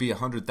there could be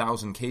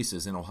 100,000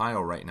 cases in Ohio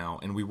right now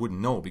and we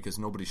wouldn't know because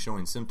nobody's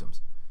showing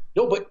symptoms.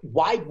 No, but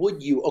why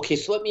would you? Okay,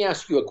 so let me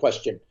ask you a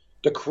question.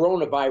 The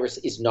coronavirus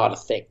is not a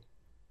thing,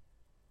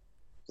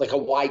 like a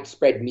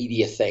widespread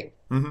media thing.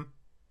 Mm-hmm.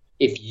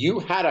 If you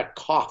had a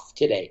cough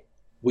today,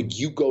 would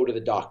you go to the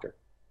doctor?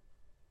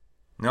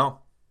 No.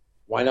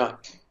 Why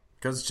not?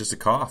 Because it's just a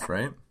cough,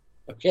 right?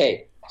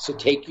 Okay, so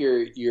take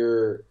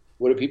your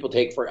what do people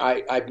take for?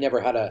 I've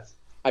never had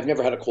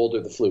a cold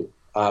or the flu.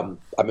 I'm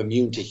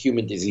immune to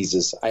human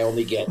diseases. I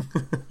only get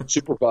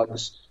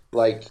superbugs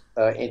like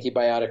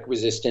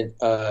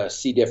antibiotic-resistant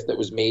C. diff that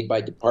was made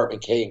by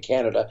Department K in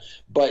Canada.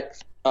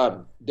 But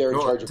they're in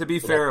charge of... To be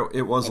fair,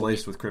 it was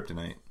laced with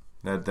kryptonite.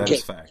 That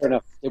is fact. Fair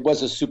enough. It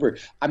was a super...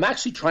 I'm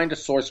actually trying to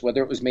source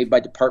whether it was made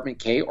by Department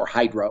K or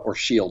Hydra or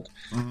SHIELD.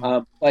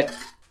 Mm-hmm.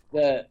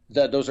 But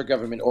those are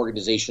government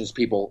organizations,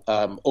 people.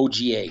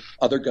 OGA,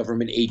 other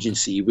government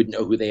agency, you would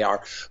know who they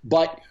are.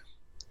 But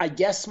I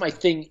guess my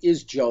thing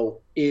is,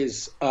 Joe,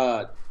 is...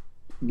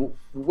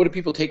 what do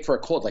people take for a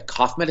cold? Like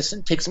cough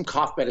medicine? Take some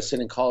cough medicine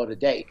and call it a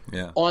day.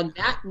 Yeah. On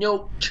that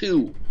note,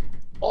 too,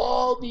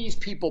 all these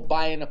people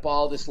buying up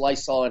all this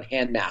Lysol and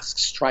hand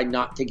masks try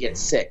not to get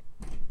sick.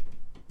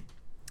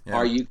 Yeah.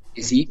 Are you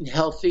eating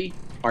healthy?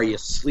 Are you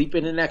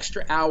sleeping an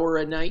extra hour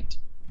a night?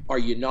 Are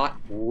you not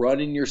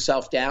running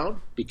yourself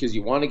down because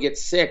you want to get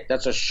sick?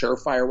 That's a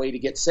surefire way to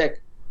get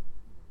sick.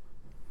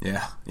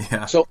 Yeah.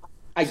 So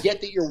I get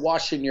that you're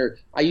washing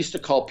I used to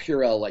call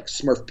Purell like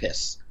Smurf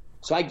piss.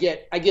 So I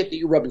get that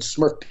you're rubbing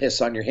Smurf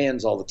piss on your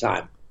hands all the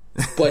time,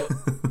 but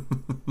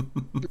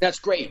that's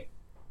great.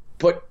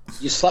 But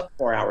you slept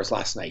 4 hours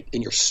last night,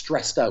 and you're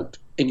stressed out,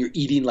 and you're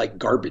eating like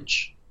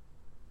garbage.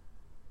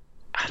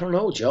 I don't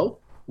know, Joe.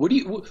 Who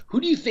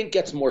do you think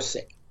gets more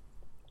sick?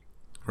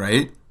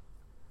 Right.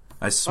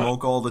 I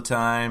smoke all the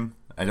time.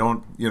 I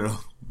don't,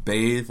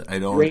 bathe. I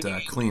don't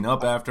clean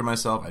up after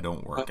myself. I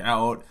don't work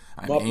out.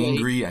 I'm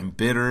angry. I'm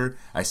bitter.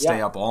 I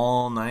stay up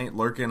all night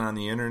lurking on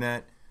the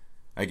internet.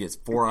 I get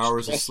 4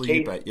 hours of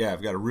sleep. I've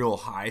got a real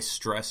high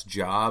stress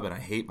job and I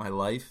hate my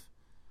life.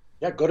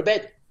 Yeah, go to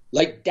bed.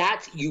 Like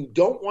that, you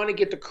don't want to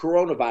get the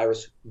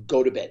coronavirus,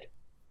 go to bed.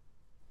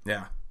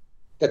 Yeah.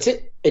 That's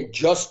it. And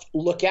just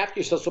look after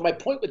yourself. So my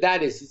point with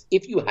that is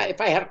if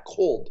I had a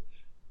cold,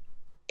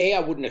 I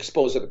wouldn't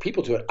expose other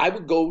people to it. I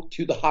would go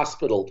to the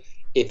hospital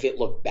if it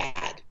looked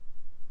bad.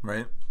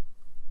 Right.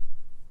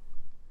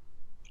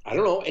 I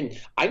don't know. And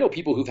I know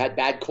people who've had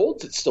bad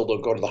colds that still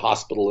don't go to the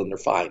hospital and they're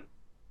fine.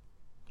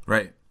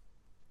 Right.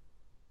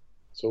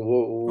 So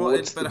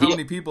but how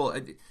many people?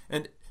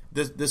 And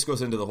this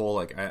goes into the whole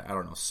I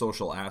don't know,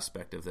 social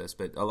aspect of this.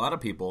 But a lot of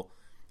people,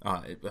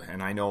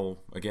 and I know,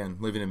 again,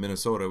 living in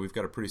Minnesota, we've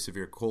got a pretty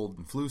severe cold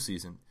and flu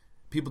season.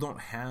 People don't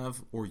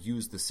have or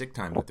use the sick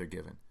time that they're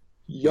given.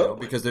 Yep. You know,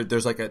 because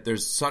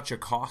there's such a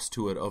cost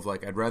to it of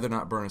I'd rather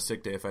not burn a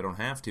sick day if I don't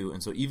have to.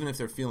 And so even if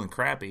they're feeling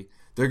crappy,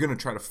 they're going to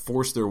try to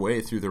force their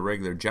way through their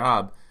regular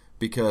job,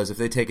 because if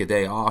they take a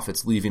day off,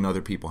 it's leaving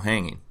other people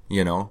hanging,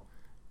 you know?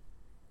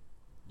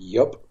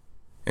 Yep.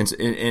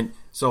 And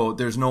so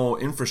there's no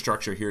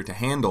infrastructure here to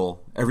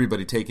handle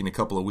everybody taking a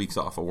couple of weeks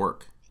off of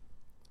work.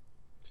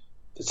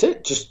 That's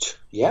it.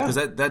 Because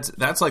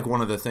that's like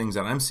one of the things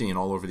that I'm seeing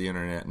all over the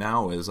internet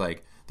now is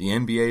the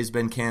NBA's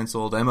been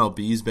canceled,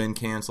 MLB's been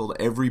canceled,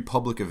 every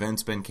public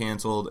event's been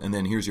canceled, and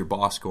then here's your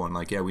boss going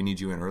yeah, we need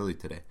you in early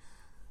today.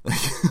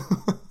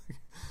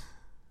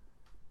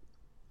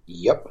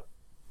 Yep.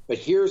 But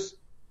here's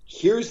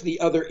the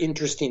other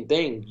interesting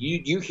thing.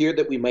 You hear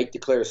that we might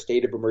declare a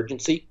state of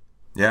emergency?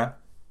 Yeah.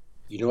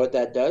 You know what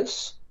that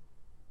does?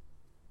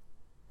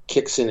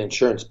 Kicks in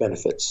insurance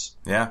benefits.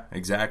 Yeah,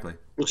 exactly.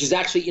 Which is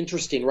actually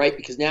interesting, right?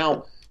 Because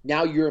now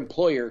your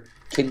employer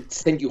can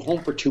send you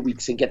home for 2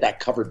 weeks and get that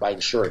covered by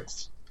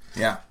insurance.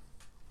 Yeah.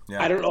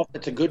 I don't know if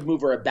that's a good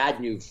move or a bad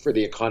move for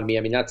the economy.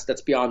 I mean,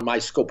 that's beyond my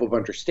scope of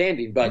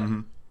understanding, but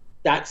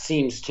that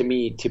seems to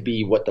me to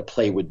be what the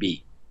play would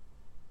be.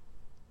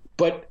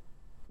 But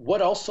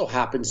what also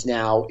happens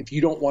now if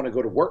you don't want to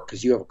go to work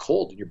because you have a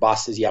cold and your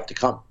boss says you have to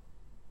come?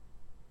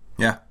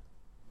 Yeah.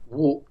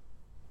 Well,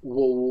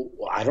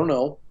 I don't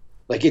know.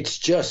 It's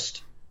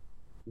just,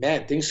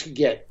 man, things could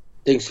get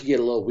a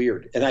little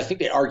weird, and I think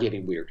they are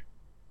getting weird.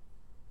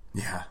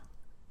 Yeah.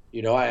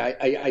 You know,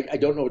 I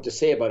don't know what to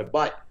say about it,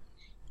 but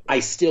I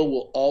still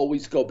will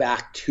always go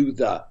back to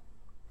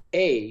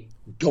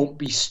don't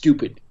be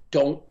stupid.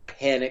 Don't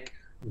panic.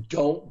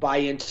 Don't buy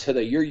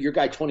into your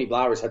guy Tony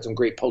Blowers had some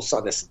great posts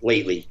on this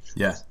lately.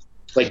 Yeah.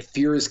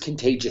 Fear is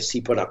contagious,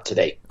 he put up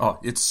today. Oh,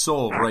 it's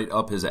so right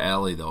up his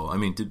alley, though. I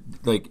mean,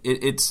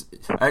 it's.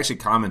 I actually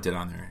commented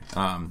on there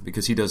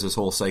because he does this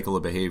whole cycle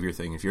of behavior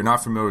thing. If you're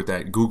not familiar with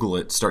that, Google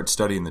it. Start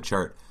studying the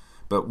chart.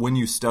 But when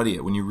you study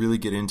it, when you really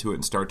get into it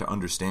and start to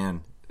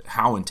understand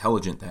how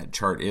intelligent that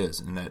chart is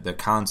and the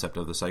concept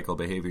of the cycle of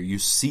behavior, you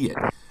see it.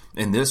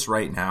 And this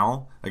right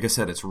now, like I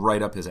said, it's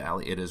right up his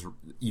alley. It is.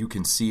 You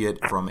can see it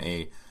from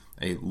a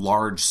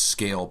large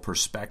scale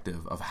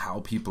perspective of how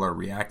people are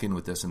reacting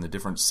with this and the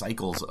different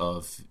cycles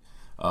of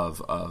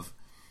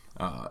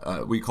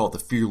we call it the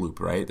fear loop,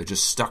 right? They're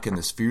just stuck in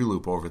this fear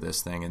loop over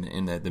this thing,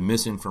 and the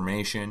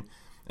misinformation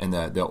and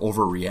the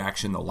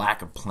overreaction, the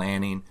lack of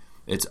planning,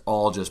 it's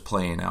all just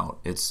playing out.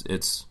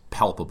 It's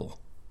palpable.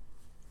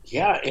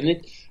 Yeah,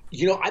 and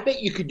I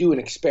bet you could do an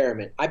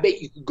experiment. I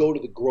bet you could go to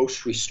the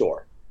grocery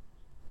store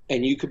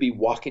and you could be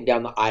walking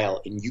down the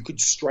aisle and you could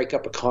strike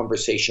up a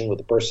conversation with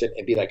a person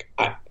and be like,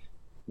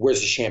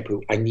 where's the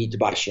shampoo? I need to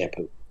buy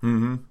shampoo.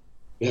 Mm-hmm.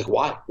 You're like,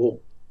 why? Well,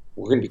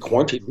 we're going to be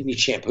quarantined. We need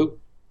shampoo.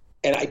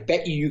 And I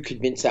bet you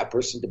convince that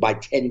person to buy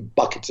 10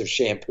 buckets of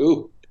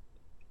shampoo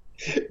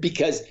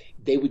because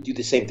they would do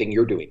the same thing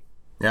you're doing.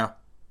 Yeah.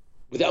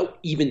 Without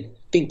even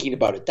thinking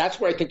about it. That's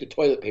where I think the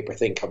toilet paper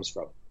thing comes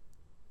from.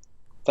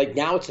 It's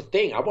now it's a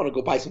thing. I want to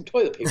go buy some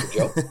toilet paper,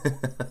 Joe.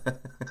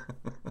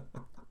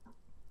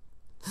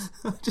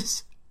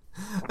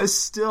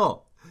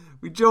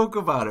 We joke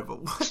about it,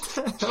 but what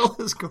the hell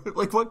is going?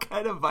 What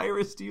kind of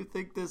virus do you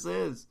think this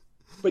is?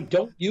 But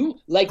don't you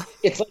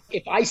it's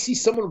if I see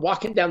someone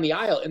walking down the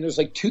aisle and there's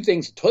 2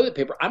 things of toilet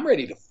paper, I'm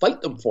ready to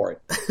fight them for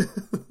it.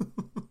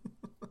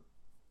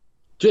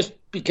 Just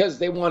because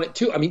they want it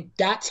too. I mean,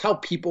 that's how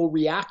people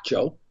react,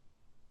 Joe.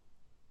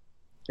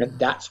 And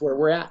that's where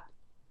we're at.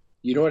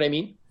 You know what I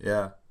mean?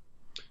 Yeah.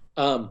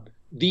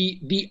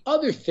 The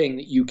other thing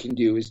that you can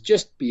do is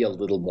just be a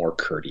little more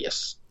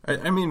courteous.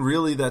 I mean,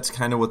 really, that's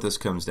kind of what this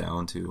comes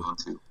down to,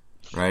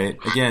 right?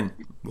 Again,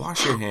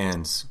 wash your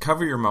hands,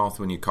 cover your mouth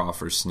when you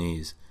cough or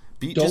sneeze.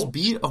 Just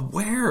be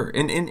aware,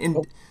 and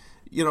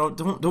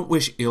don't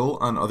wish ill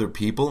on other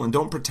people, and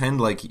don't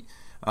pretend like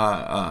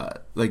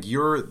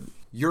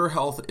your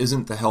health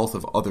isn't the health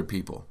of other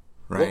people,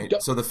 right?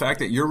 Well, so the fact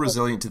that you're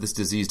resilient to this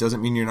disease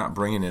doesn't mean you're not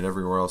bringing it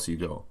everywhere else you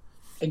go.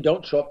 And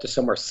don't show up to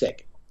somewhere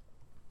sick.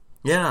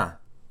 Yeah.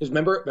 Because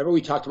remember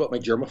we talked about my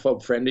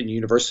germaphobe friend in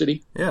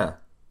university? Yeah.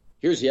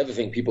 Here's the other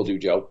thing people do,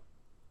 Joe.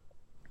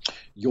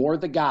 You're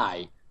the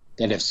guy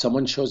that if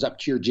someone shows up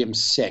to your gym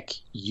sick,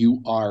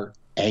 you are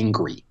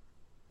angry.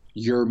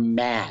 You're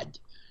mad.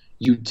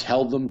 You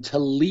tell them to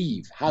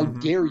leave. How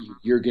dare you?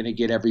 You're going to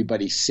get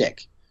everybody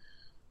sick.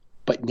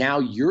 But now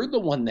you're the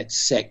one that's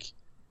sick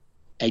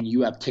and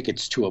you have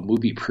tickets to a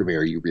movie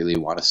premiere you really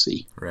want to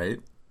see. Right.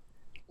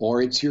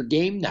 Or it's your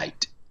game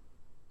night.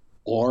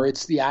 Or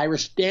it's the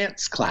Irish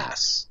dance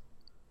class.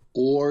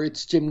 Or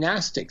it's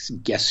gymnastics.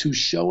 Guess who's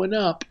showing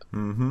up?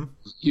 Mm-hmm.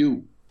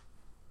 You.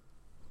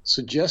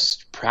 So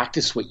just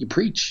practice what you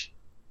preach.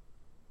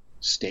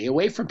 Stay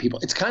away from people.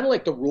 It's kind of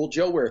like the rule,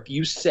 Joe, where if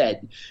you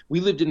said, we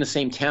lived in the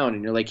same town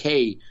and you're like,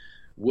 hey,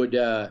 would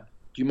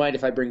Do you mind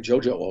if I bring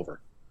JoJo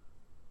over?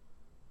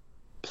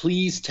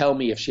 Please tell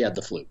me if she had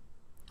the flu.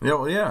 Yeah,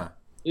 well, yeah.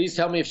 Please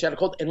tell me if she had a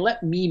cold, and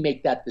let me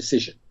make that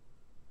decision.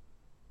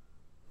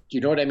 Do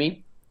you know what I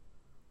mean?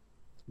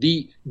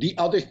 The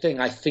other thing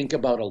I think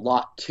about a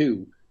lot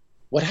too,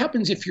 what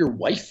happens if your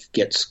wife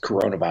gets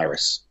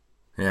coronavirus?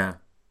 Yeah.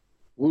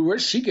 Where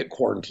does she get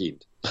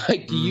quarantined?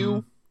 Like,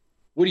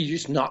 what are you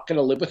just not going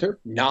to live with her?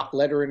 Not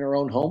let her in her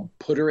own home?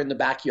 Put her in the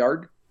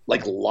backyard?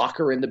 Like lock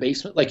her in the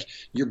basement? Like,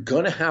 you're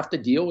going to have to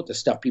deal with this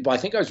stuff, people. I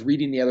think I was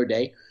reading the other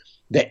day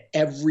that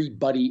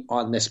everybody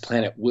on this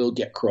planet will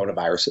get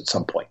coronavirus at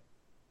some point.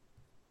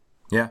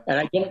 Yeah.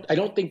 And I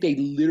don't think they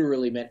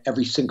literally meant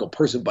every single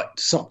person, but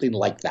something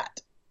like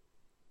that.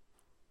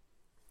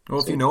 Well,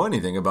 if you know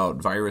anything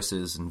about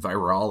viruses and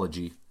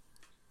virology,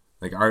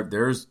 like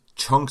there's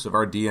chunks of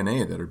our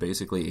DNA that are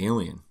basically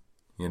alien.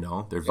 You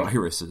know, they're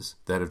viruses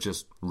that have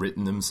just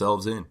written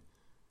themselves in.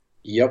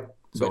 Yep.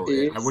 So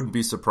I wouldn't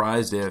be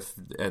surprised if,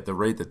 at the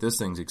rate that this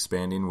thing's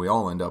expanding, we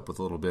all end up with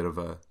a little bit of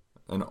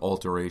an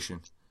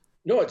alteration.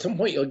 No, at some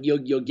point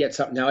you'll get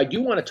something. Now, I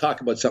do want to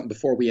talk about something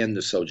before we end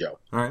the Sojo.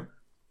 All right.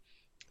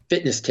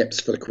 Fitness tips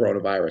for the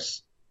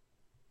coronavirus.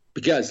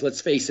 Because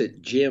let's face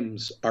it,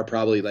 gyms are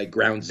probably like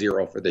ground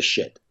zero for this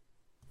shit.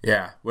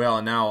 Yeah. Well,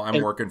 and now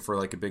I'm working for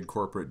like a big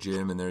corporate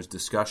gym, and there's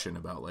discussion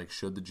about like,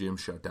 should the gym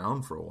shut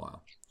down for a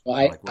while?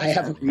 Well, I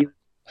have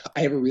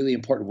a really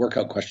important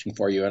workout question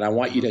for you, and I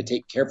want you to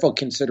take careful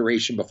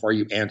consideration before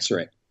you answer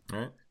it. All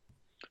right.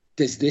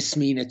 Does this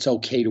mean it's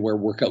okay to wear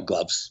workout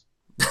gloves?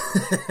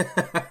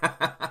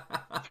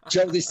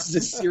 Joe, this is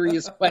a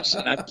serious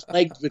question. I'm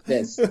plagued with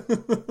this.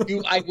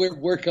 Do I wear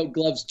workout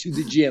gloves to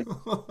the gym?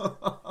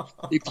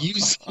 If you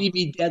see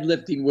me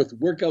deadlifting with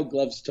workout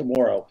gloves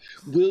tomorrow,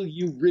 will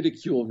you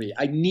ridicule me?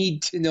 I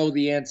need to know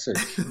the answer.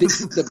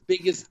 This is the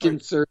biggest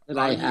concern that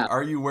I have.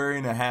 Are you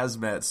wearing a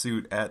hazmat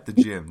suit at the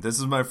gym? This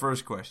is my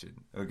first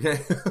question. Okay.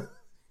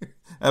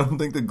 I don't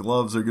think the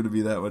gloves are going to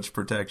be that much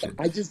protection.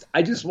 I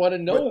just want to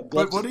know.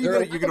 But what are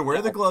you're going to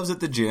wear the gloves at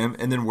the gym,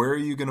 and then where are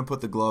you going to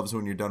put the gloves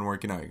when you're done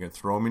working out? You're going to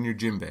throw them in your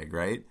gym bag,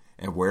 right?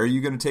 And where are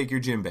you going to take your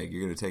gym bag?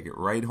 You're going to take it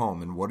right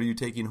home. And what are you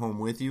taking home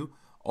with you?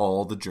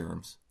 All the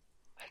germs.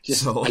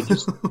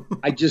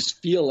 I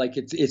just feel like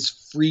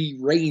it's free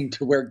reign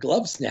to wear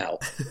gloves now.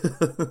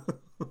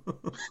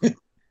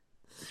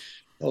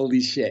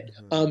 Holy shit.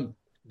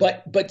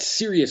 But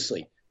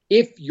seriously,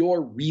 if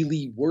you're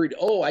really worried,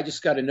 I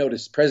just got to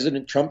notice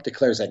President Trump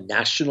declares a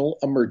national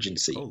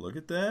emergency. Oh, look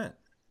at that.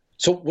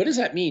 So what does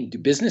that mean? Do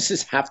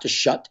businesses have to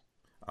shut?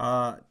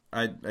 I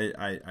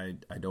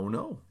don't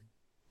know.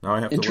 Now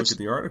I have to look at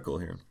the article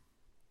here.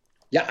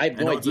 Yeah, I have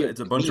no idea. It's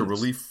a bunch of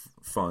relief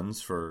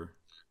funds for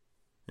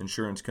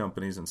insurance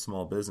companies and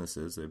small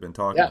businesses. They've been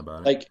talking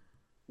about it. Like,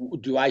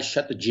 do I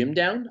shut the gym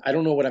down? I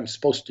don't know what I'm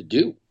supposed to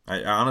do.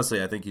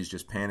 Honestly, I think he's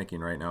just panicking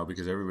right now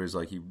because everybody's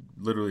like, he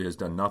literally has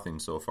done nothing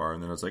so far.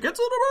 And then it's like, it's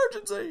an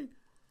emergency.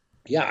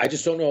 Yeah, I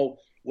just don't know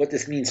what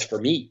this means for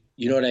me.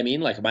 You know what I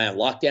mean? Like, am I on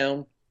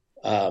lockdown?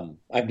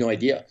 I have no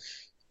idea.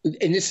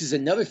 And this is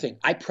another thing.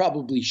 I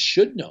probably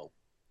should know.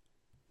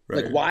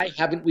 Right. Like, why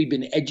haven't we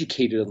been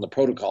educated on the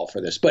protocol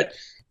for this? But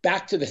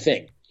back to the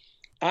thing.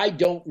 I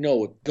don't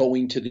know if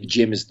going to the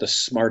gym is the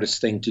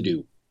smartest thing to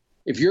do.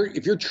 If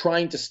you're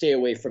trying to stay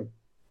away from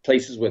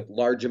places with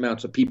large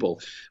amounts of people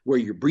where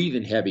you're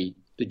breathing heavy,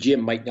 the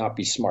gym might not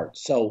be smart.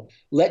 So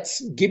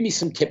give me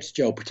some tips,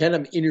 Joe. Pretend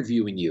I'm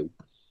interviewing you.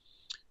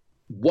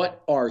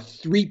 What are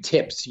 3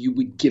 tips you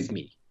would give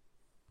me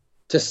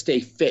to stay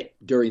fit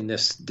during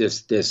this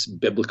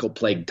biblical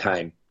plague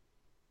time?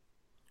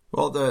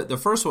 Well, the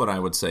first one I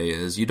would say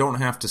is you don't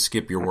have to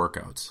skip your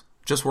workouts.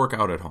 Just work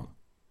out at home.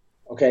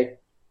 Okay.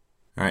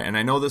 All right, and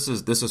I know this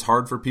is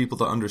hard for people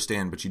to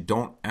understand, but you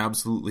don't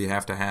absolutely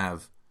have to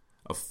have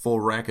a full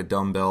rack of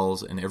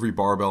dumbbells and every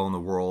barbell in the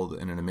world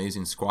and an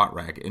amazing squat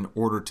rack in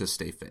order to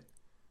stay fit.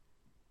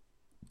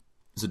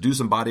 So do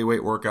some body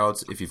weight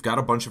workouts. If you've got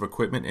a bunch of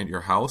equipment at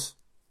your house,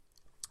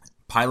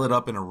 pile it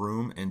up in a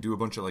room and do a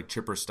bunch of like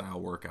chipper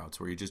style workouts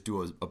where you just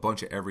do a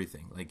bunch of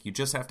everything. Like you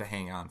just have to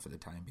hang on for the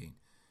time being.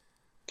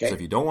 Okay. So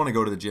if you don't want to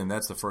go to the gym,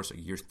 that's the first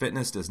thing. Your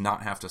fitness does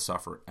not have to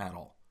suffer at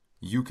all.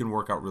 You can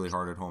work out really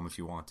hard at home if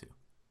you want to.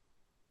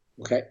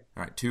 Okay.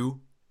 All right. 2,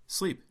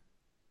 sleep.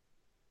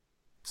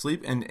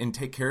 Sleep and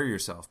take care of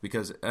yourself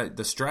because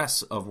the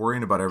stress of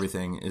worrying about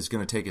everything is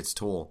going to take its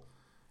toll.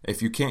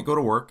 If you can't go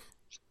to work,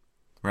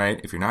 right?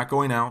 If you're not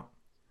going out,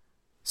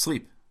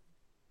 sleep.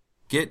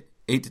 Get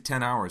 8 to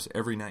 10 hours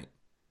every night.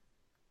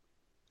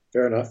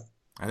 Fair enough.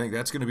 I think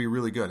that's going to be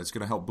really good. It's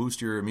going to help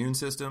boost your immune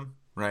system,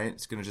 right?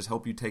 It's going to just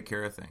help you take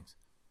care of things.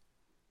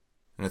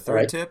 And a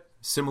third tip,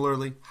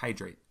 similarly,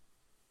 hydrate.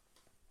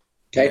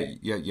 Okay.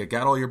 You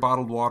got all your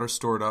bottled water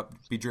stored up.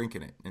 Be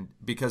drinking it, and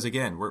because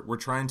again, we're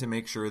trying to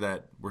make sure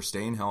that we're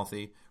staying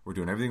healthy. We're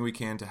doing everything we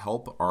can to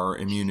help our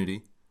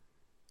immunity.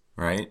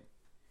 Right?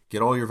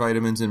 Get all your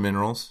vitamins and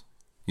minerals.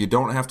 You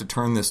don't have to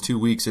turn this 2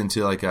 weeks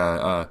into like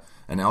an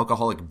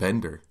alcoholic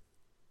bender.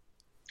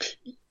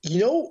 You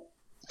know,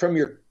 from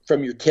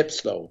your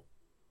tips though,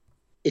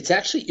 It's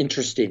actually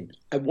interesting.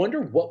 I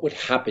wonder what would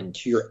happen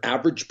to your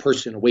average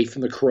person away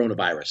from the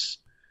coronavirus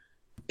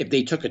if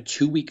they took a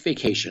 2-week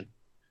vacation,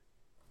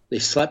 they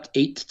slept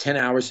 8 to 10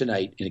 hours a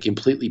night in a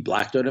completely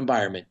blacked out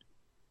environment,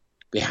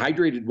 they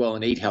hydrated well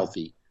and ate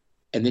healthy,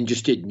 and then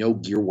just did no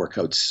gear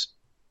workouts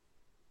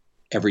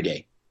every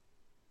day.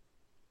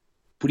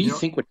 What do you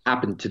think would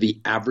happen to the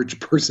average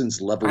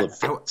person's level of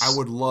fitness? I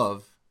would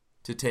love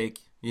to take,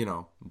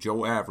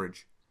 Joe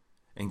Average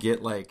and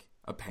get like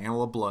a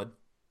panel of blood,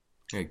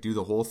 like do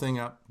the whole thing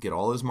up, get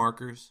all his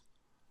markers,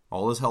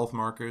 all his health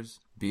markers,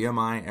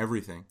 BMI,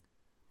 everything.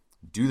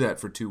 Do that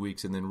for 2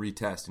 weeks and then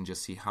retest and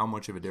just see how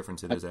much of a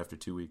difference it is after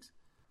 2 weeks.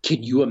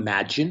 Can you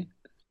imagine?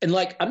 And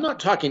I'm not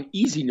talking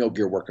easy no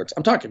gear workouts.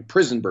 I'm talking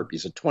prison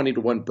burpees, a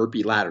 20-to-1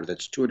 burpee ladder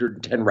that's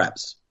 210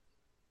 reps.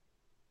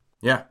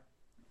 Yeah.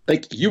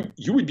 You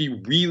would be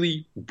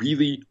really,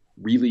 really,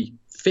 really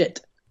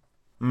fit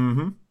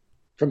from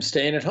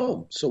staying at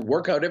home. So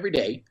work out every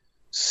day,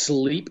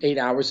 sleep 8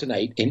 hours a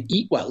night, and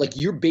eat well.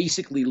 You're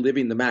basically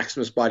living the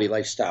Maximus body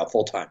lifestyle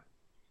full time.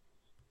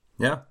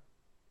 Yeah.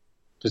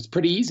 It's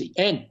pretty easy.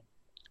 And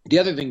the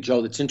other thing,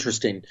 Joe, that's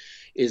interesting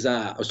is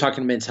I was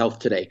talking to Men's Health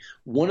today.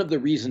 One of the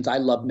reasons I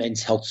love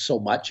Men's Health so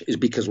much is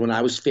because when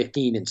I was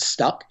 15 and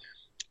stuck,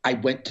 I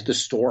went to the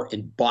store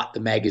and bought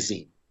the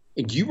magazine.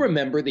 And do you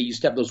remember they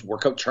used to have those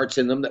workout charts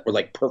in them that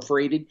were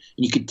perforated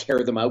and you could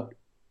tear them out?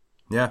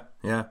 Yeah,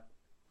 yeah.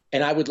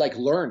 And I would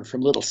learn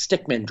from little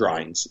stickman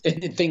drawings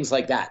and things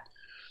like that.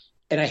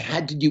 And I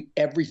had to do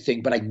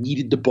everything, but I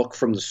needed the book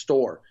from the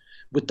store.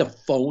 With the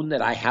phone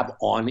that I have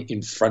on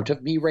in front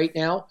of me right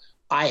now,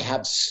 I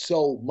have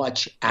so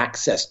much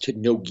access to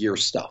no gear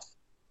stuff.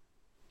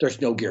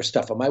 There's no gear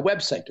stuff on my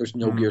website. There's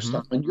no gear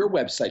stuff on your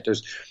website.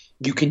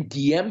 You can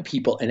DM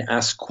people and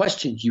ask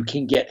questions. You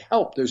can get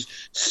help. There's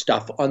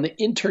stuff on the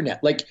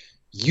internet.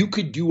 You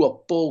could do a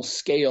full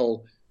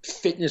scale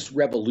fitness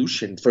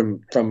revolution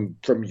from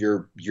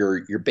your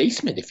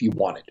basement if you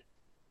wanted.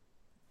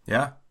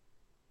 Yeah.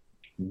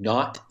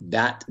 Not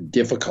that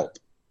difficult.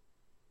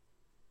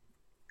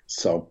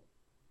 So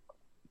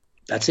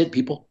that's it,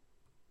 people.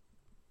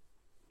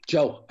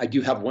 Joe, I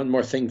do have one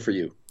more thing for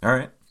you. All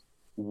right.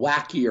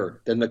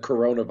 Wackier than the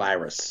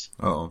coronavirus.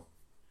 Uh-oh.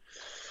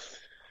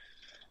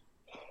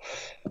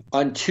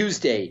 On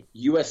Tuesday,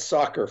 U.S.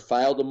 Soccer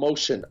filed a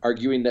motion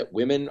arguing that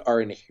women are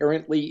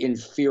inherently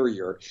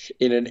inferior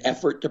in an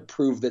effort to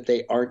prove that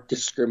they aren't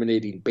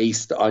discriminating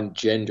based on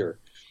gender.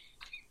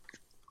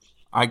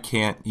 I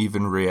can't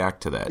even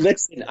react to that.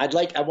 Listen, I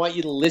want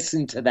you to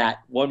listen to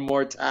that one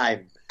more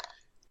time.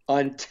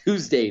 On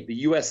Tuesday, the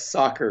U.S.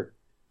 Soccer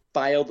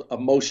filed a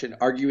motion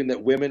arguing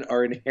that women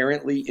are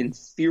inherently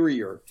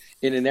inferior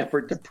in an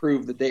effort to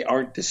prove that they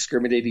aren't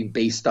discriminating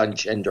based on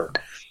gender.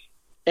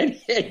 And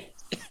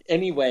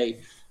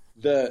anyway,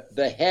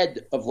 the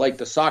head of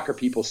the soccer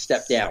people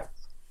stepped down.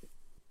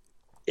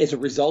 As a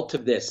result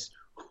of this,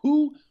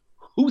 who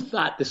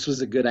thought this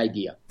was a good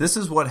idea? This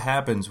is what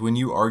happens when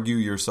you argue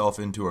yourself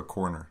into a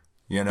corner,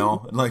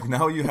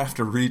 now you have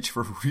to reach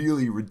for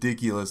really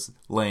ridiculous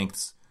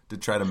lengths to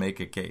try to make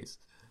a case.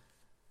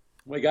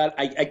 Oh my God,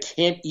 I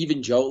can't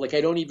even, Joe. I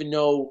don't even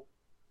know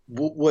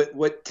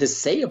what to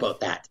say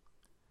about that.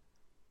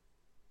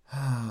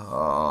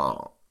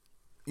 Oh,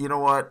 you know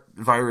what?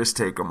 Virus,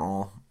 take them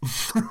all.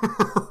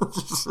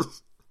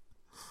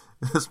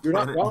 This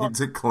planet needs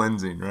a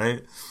cleansing,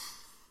 right?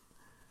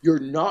 You're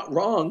not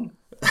wrong.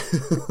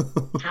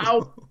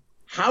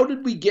 How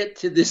did we get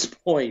to this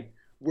point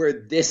where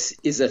this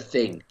is a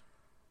thing?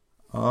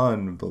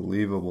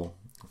 Unbelievable.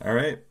 All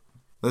right.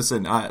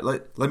 Listen,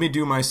 let me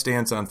do my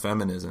stance on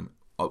feminism.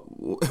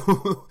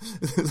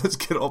 Let's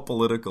get all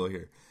political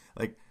here.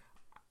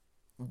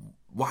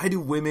 Why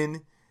do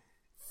women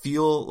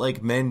feel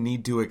like men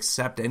need to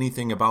accept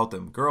anything about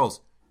them?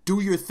 Girls, do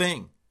your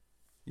thing.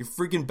 You're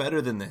freaking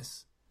better than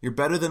this. You're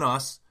better than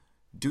us.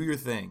 Do your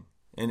thing.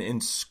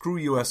 And screw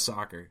U.S.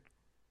 Soccer.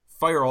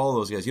 Fire all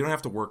those guys. You don't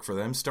have to work for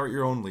them. Start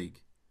your own league.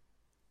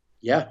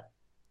 Yeah.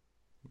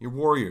 You're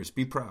warriors.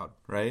 Be proud,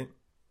 right?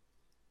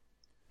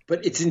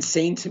 But it's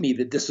insane to me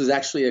that this was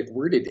actually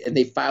worded and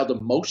they filed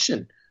a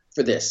motion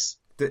for this.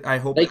 I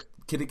hope.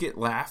 Can it get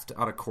laughed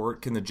out of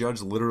court? Can the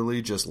judge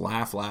literally just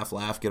laugh,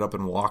 get up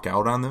and walk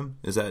out on them?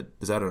 Is that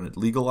a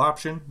legal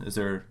option? Is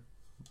there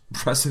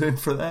precedent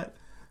for that?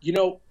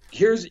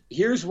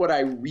 Here's what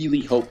I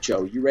really hope,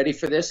 Joe. You ready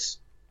for this?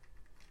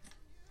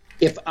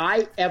 If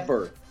I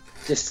ever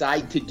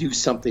decide to do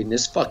something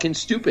this fucking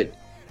stupid,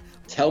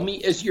 tell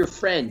me as your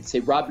friend. Say,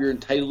 Rob, you're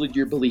entitled to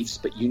your beliefs,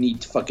 but you need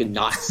to fucking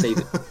not say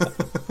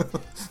that.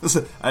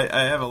 Listen,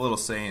 I have a little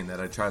saying that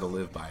I try to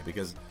live by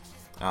because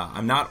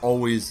I'm not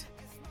always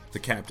the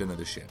captain of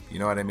the ship. You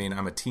know what I mean?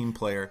 I'm a team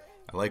player.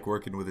 I like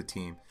working with a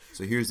team.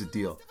 So here's the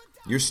deal.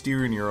 You're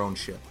steering your own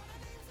ship.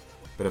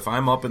 But if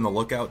I'm up in the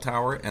lookout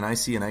tower and I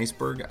see an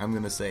iceberg, I'm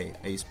going to say,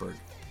 iceberg.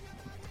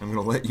 I'm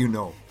going to let you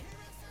know.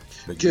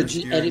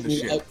 Judge, edit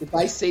me. If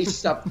I say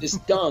stuff this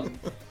dumb,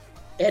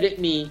 edit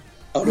me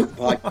out of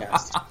the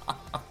podcast.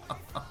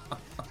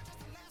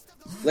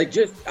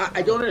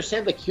 I don't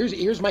understand.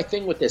 Here's my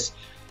thing with this.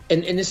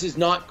 and this is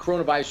not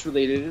coronavirus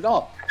related at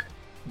all.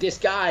 This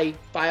guy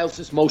files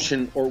this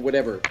motion or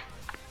whatever,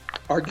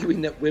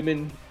 arguing that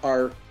women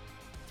are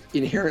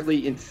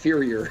inherently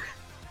inferior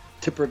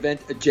to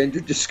prevent a gender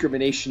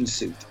discrimination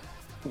suit.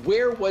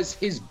 Where was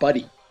his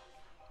buddy?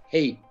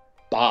 Hey,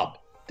 Bob,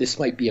 this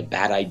might be a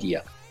bad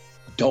idea.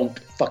 Don't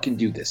fucking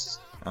do this.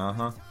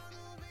 Uh-huh.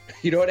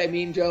 You know what I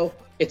mean, Joe?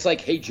 It's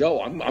like, hey,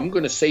 Joe, I'm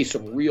going to say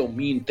some real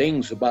mean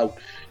things about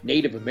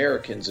Native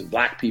Americans and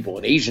black people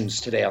and Asians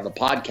today on the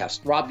podcast.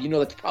 Rob, you know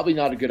that's probably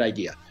not a good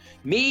idea.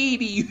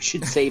 Maybe you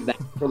should save that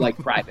for, like,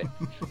 private.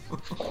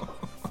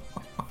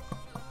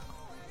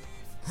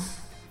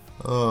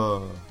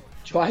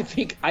 Joe, I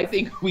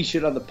think we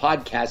should, on the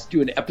podcast,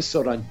 do an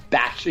episode on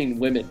bashing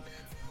women.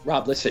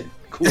 Rob, listen,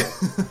 cool.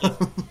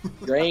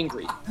 You're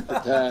angry.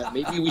 But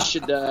maybe we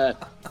should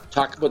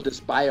talk about this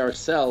by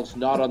ourselves,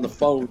 not on the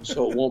phone,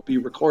 so it won't be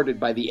recorded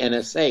by the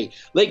NSA.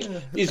 Like,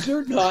 is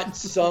there not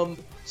some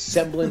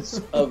semblance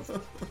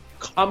of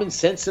common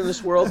sense in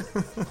this world?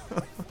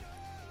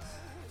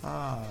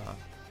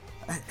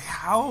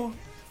 How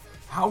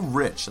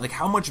rich, like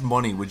how much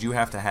money would you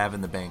have to have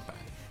in the bank by?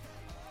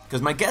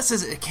 Because my guess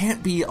is it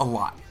can't be a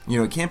lot. You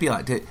know, it can't be a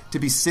lot. To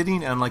be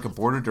sitting on like a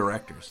board of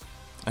directors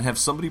and have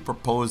somebody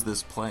propose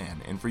this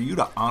plan and for you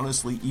to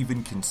honestly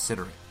even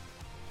consider it.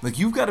 Like,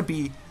 you've got to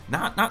be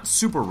not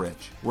super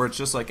rich, where it's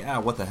just like,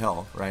 what the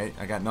hell, right?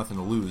 I got nothing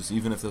to lose.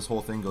 Even if this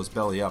whole thing goes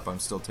belly up, I'm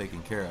still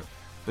taken care of.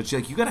 But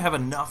you got to have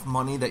enough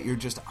money that you're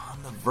just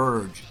on the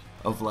verge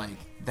of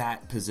like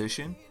that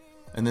position,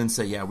 and then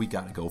say, yeah, we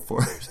got to go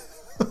for it.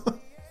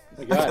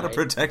 I got to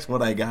protect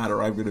what I got,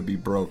 or I'm going to be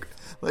broke.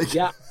 Like,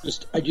 yeah,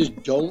 I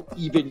just don't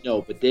even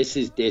know. But this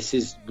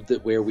is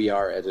where we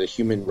are as a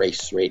human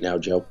race right now,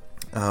 Joe.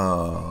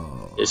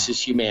 Oh, this is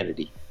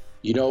humanity,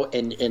 you know.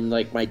 And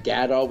like my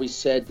dad always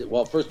said,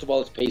 well, first of all,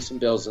 let's pay some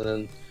bills, and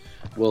then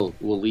we'll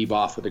leave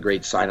off with a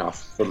great sign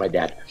off from my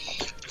dad.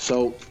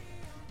 So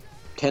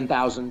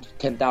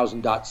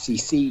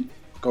 10,000.cc.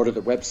 Go to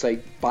the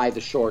website, buy the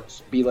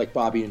shorts, be like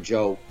Bobby and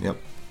Joe. Yep.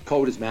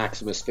 Code is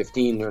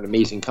Maximus15. They're an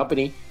amazing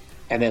company.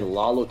 And then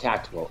Lalo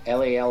Tactical,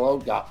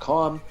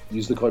 LALO.com.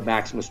 Use the code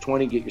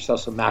Maximus20. Get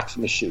yourself some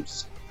Maximus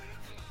shoes.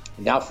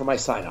 Now for my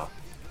sign off.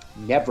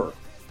 Never,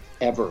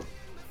 ever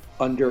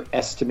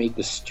underestimate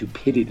the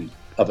stupidity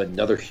of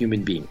another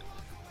human being.